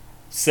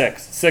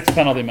 Six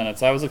penalty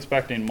minutes. I was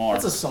expecting more.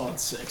 That's a solid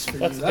 6 for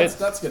That's- you.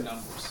 That's good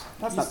numbers.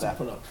 That's You not used to bad.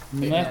 Put up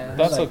That- it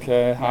that's was like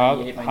okay.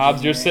 98 my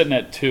Hobbs, you're junior sitting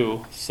at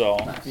 2, so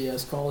that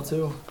BS call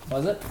too.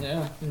 Was it?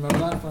 Yeah, you remember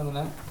that from the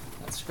net?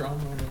 That scrum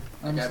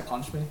where that guy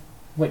punched me.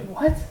 Wait,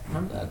 what?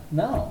 Remember that?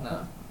 No.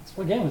 No,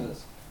 What game was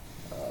this?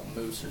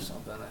 Moose or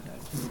something.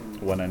 I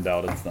think. when in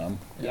doubt, it's them.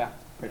 Yeah,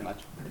 pretty much.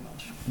 Pretty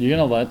much. You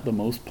gonna let the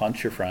Moose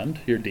punch your friend,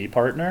 your D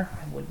partner?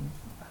 I wouldn't.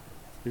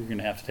 You're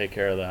gonna have to take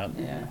care of that.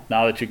 Yeah.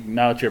 Now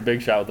that you're a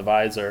big shot with the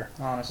visor,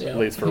 Honestly. Yeah. at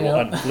least for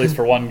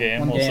Yeah. one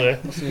game, One we'll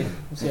game. see.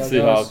 We'll see how, See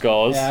how it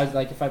goes. Yeah, I was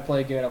like, if I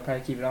play good, I'll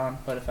probably keep it on.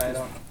 But if I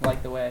don't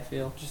like the way I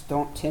feel, Just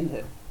don't tint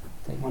it.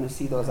 take I want to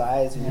see those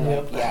eyes. And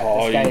you're like, yeah,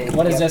 Oh, this guy. you-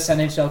 What is yeah. this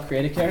NHL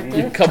creative character?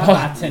 You come I'm on.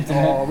 not tinting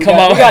Oh, it. we Come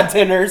got, on. we got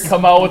tinners.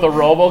 Come out with a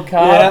RoboCop,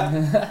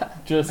 Yeah.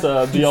 just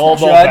the old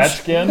Judge.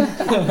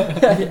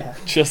 Ovechkin, Yeah.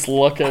 just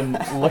looking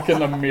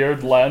the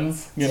mirrored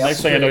lens. Yeah,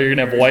 Next thing I know, you're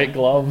gonna have white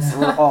gloves.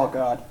 Oh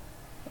God.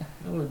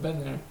 No, we've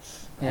been there.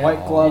 Yeah.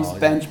 White gloves, Oh,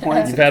 bench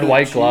points. You've had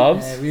white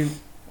gloves. Yeah,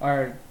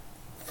 our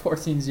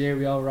 14th year,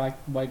 we all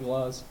rocked white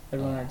gloves.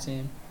 Everyone on our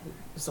team.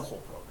 It's the whole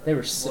program. They were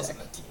It wasn't sick.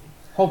 a team.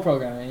 Whole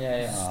programming,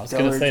 yeah. I was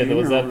Stellar gonna say,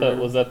 Junior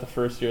was that the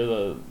first year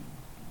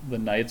the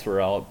Knights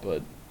were out,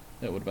 but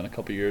it would have been a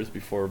couple years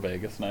before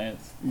Vegas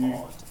Knights.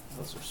 Oh,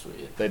 those are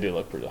sweet. They do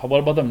look pretty. What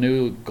about them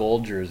new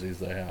gold jerseys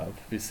they have? Have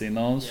you seen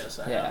those? Yes,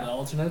 I Yeah. have the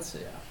alternates.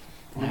 Yeah.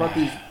 What about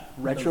these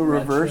retro The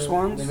reverse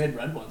ones? They made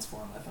red ones for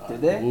him. I thought.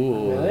 Did they?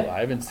 Ooh, Really? I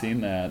haven't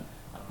seen that.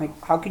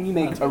 Like, how can you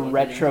make That's a what we're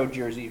retro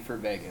jersey for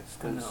Vegas?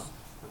 I know. Because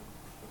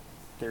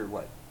they're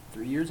what,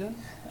 3 years in?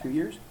 2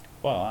 years?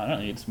 Well, I don't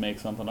need to make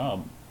something up.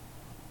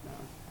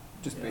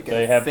 Just Yeah. make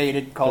They it a have-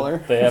 faded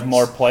color. They have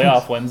more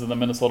playoff wins than the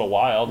Minnesota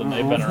Wild, and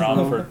they've been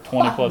around for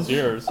 20 plus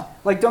years.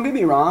 Like, don't get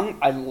me wrong,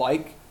 I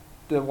like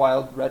the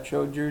Wild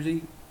retro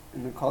jersey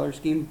and the color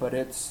scheme, but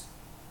it's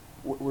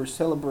we're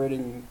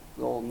celebrating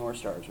the old North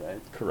Stars, right?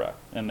 Correct.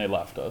 And they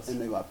left us. And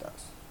they left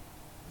us.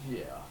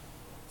 Yeah.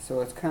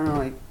 So it's kind of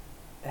like,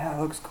 yeah,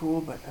 it looks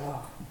cool, but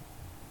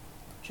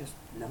just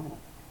no.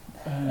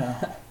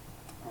 Yeah.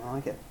 I don't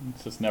like it.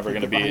 It's just never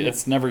Can't going to get be. behind it.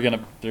 It's never going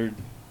to.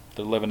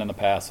 They're living in the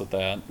past with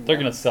that. They're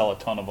Yeah. going to sell a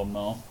ton of them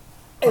though.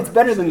 It's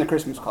better than the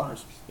Christmas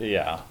cars.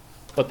 Yeah,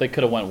 but they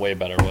could have went way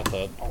better with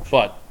it.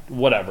 But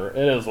whatever, it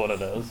is what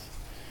it is.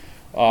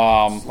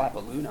 Slap a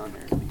loon on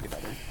there would be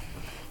better.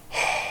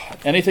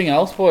 Anything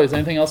else, boys?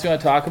 Anything else you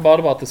want to talk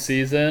about the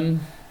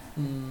season?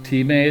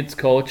 Teammates,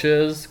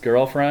 coaches,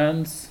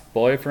 girlfriends,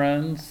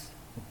 boyfriends,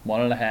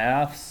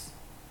 1.5s.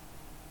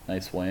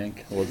 Nice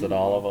wink. Was it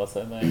all of us?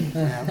 I think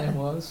It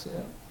was.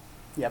 Yeah.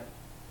 Yep.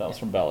 that was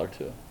from Beller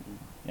too,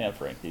 and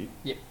Frankie.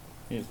 Yep.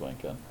 He was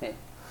winking. Hey.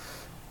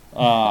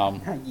 Um,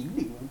 How you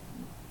doing?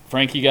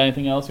 Frankie, got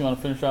anything else you want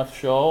to finish off the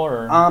show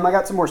or? I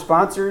got some more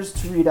sponsors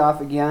to read off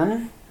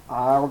again.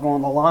 We're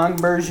going the long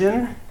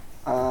version.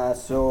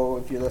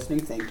 So if you're listening,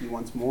 thank you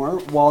once more.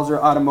 Walzer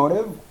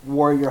Automotive,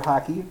 Warrior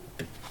Hockey,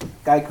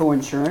 Geico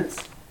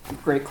Insurance,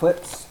 Great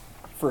Clips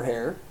for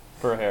hair.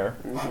 For hair.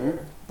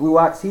 Blue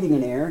Ox Heating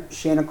and Air,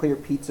 Chanticleer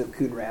Pizza of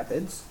Coon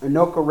Rapids,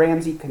 Anoka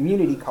Ramsey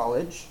Community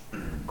College,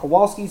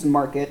 Kowalski's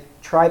Market,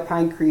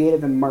 Tri-Pine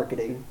Creative and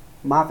Marketing,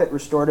 Moffitt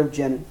Restorative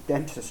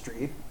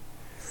Dentistry,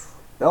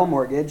 Bell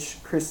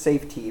Mortgage, Chris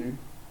Safe Team,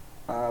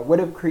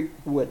 Widow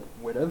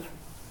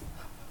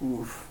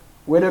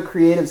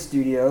Creative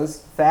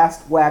Studios,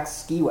 Fast Wax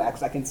Ski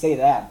Wax, I can say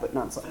that, but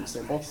not something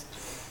simple.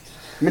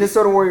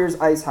 Minnesota Warriors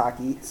Ice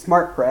Hockey,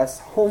 Smart Press,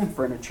 Home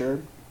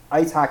Furniture,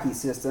 Ice Hockey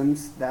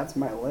Systems, that's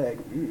my leg,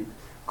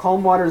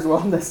 Calm Waters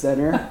Wellness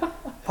Center,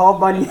 Paul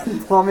Bunyan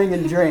Plumbing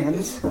and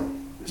Drains,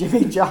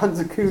 Jimmy John's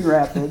of Coon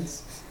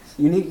Rapids,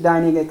 Unique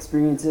Dining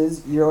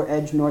Experiences, Euro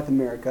Edge North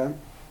America,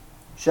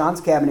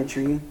 Sean's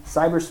Cabinetry,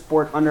 Cyber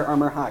Sport Under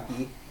Armour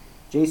Hockey,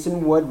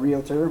 Jason Wood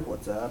Realtor,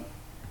 what's up,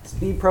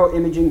 Speed Pro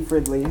Imaging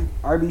Fridley,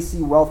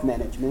 RBC Wealth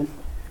Management,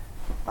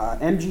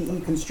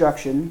 MGE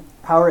Construction,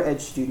 Power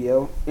Edge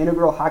Studio,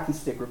 Integral Hockey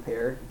Stick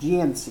Repair,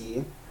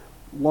 GMC,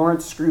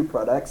 Lawrence Screw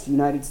Products,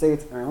 United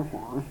States,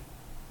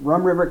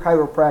 Rum River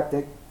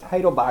Chiropractic,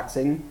 Title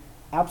Boxing,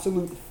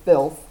 Absolute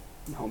Filth,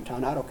 and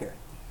Hometown Auto Care.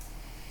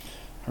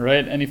 All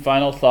right. Any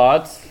final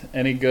thoughts?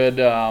 Any good?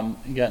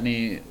 You got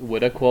any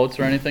Witta quotes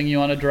or anything you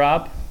want to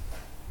drop?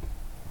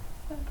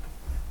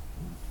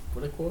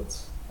 What are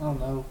quotes? I don't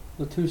know.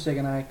 Latusik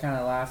and I kind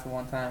of laughed at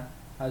one time.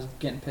 I was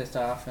getting pissed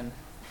off, and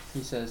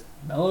he says,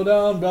 "Mellow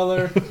down,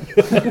 Beller."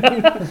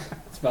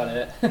 That's about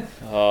it.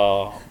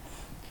 Oh,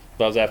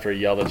 that was after he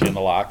yelled at you in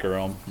the locker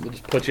room. We'll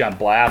just put you on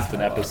blast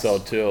in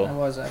episode 2. I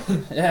wasn't.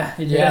 Yeah,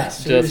 he did. Yeah,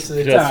 Just- seriously.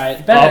 It's just-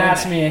 alright. Ben up-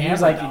 asked me, and he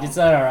was like, Hammer down. "Is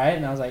that alright?"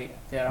 And I was like,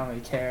 "Yeah, I don't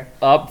really care."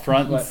 Up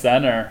front and What?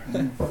 center.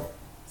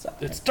 It's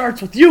alright. It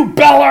starts with you,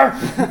 Beller.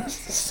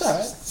 It's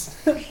alright.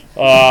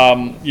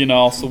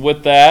 So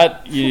with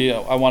that,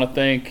 I want to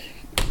thank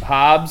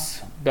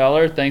Hobbs,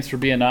 Beller. Thanks for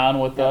being on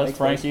with us, thanks,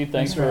 Frankie.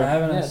 Thanks for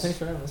having Yeah, us. thanks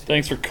for having us.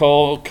 thanks for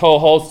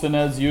co-hosting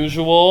as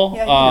usual.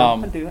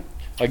 I'll do it.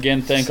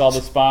 Again, thank all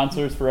the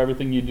sponsors for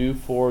everything you do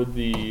for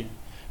the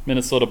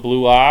Minnesota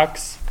Blue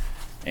Ox.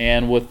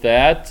 And with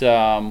that,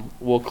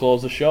 we'll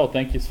close the show.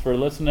 Thank you for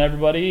listening,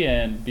 everybody,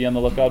 and be on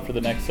the lookout for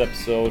the next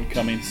episode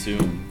coming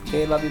soon.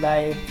 Okay, love you,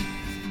 bye.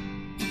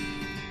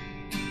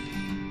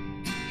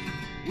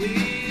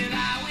 We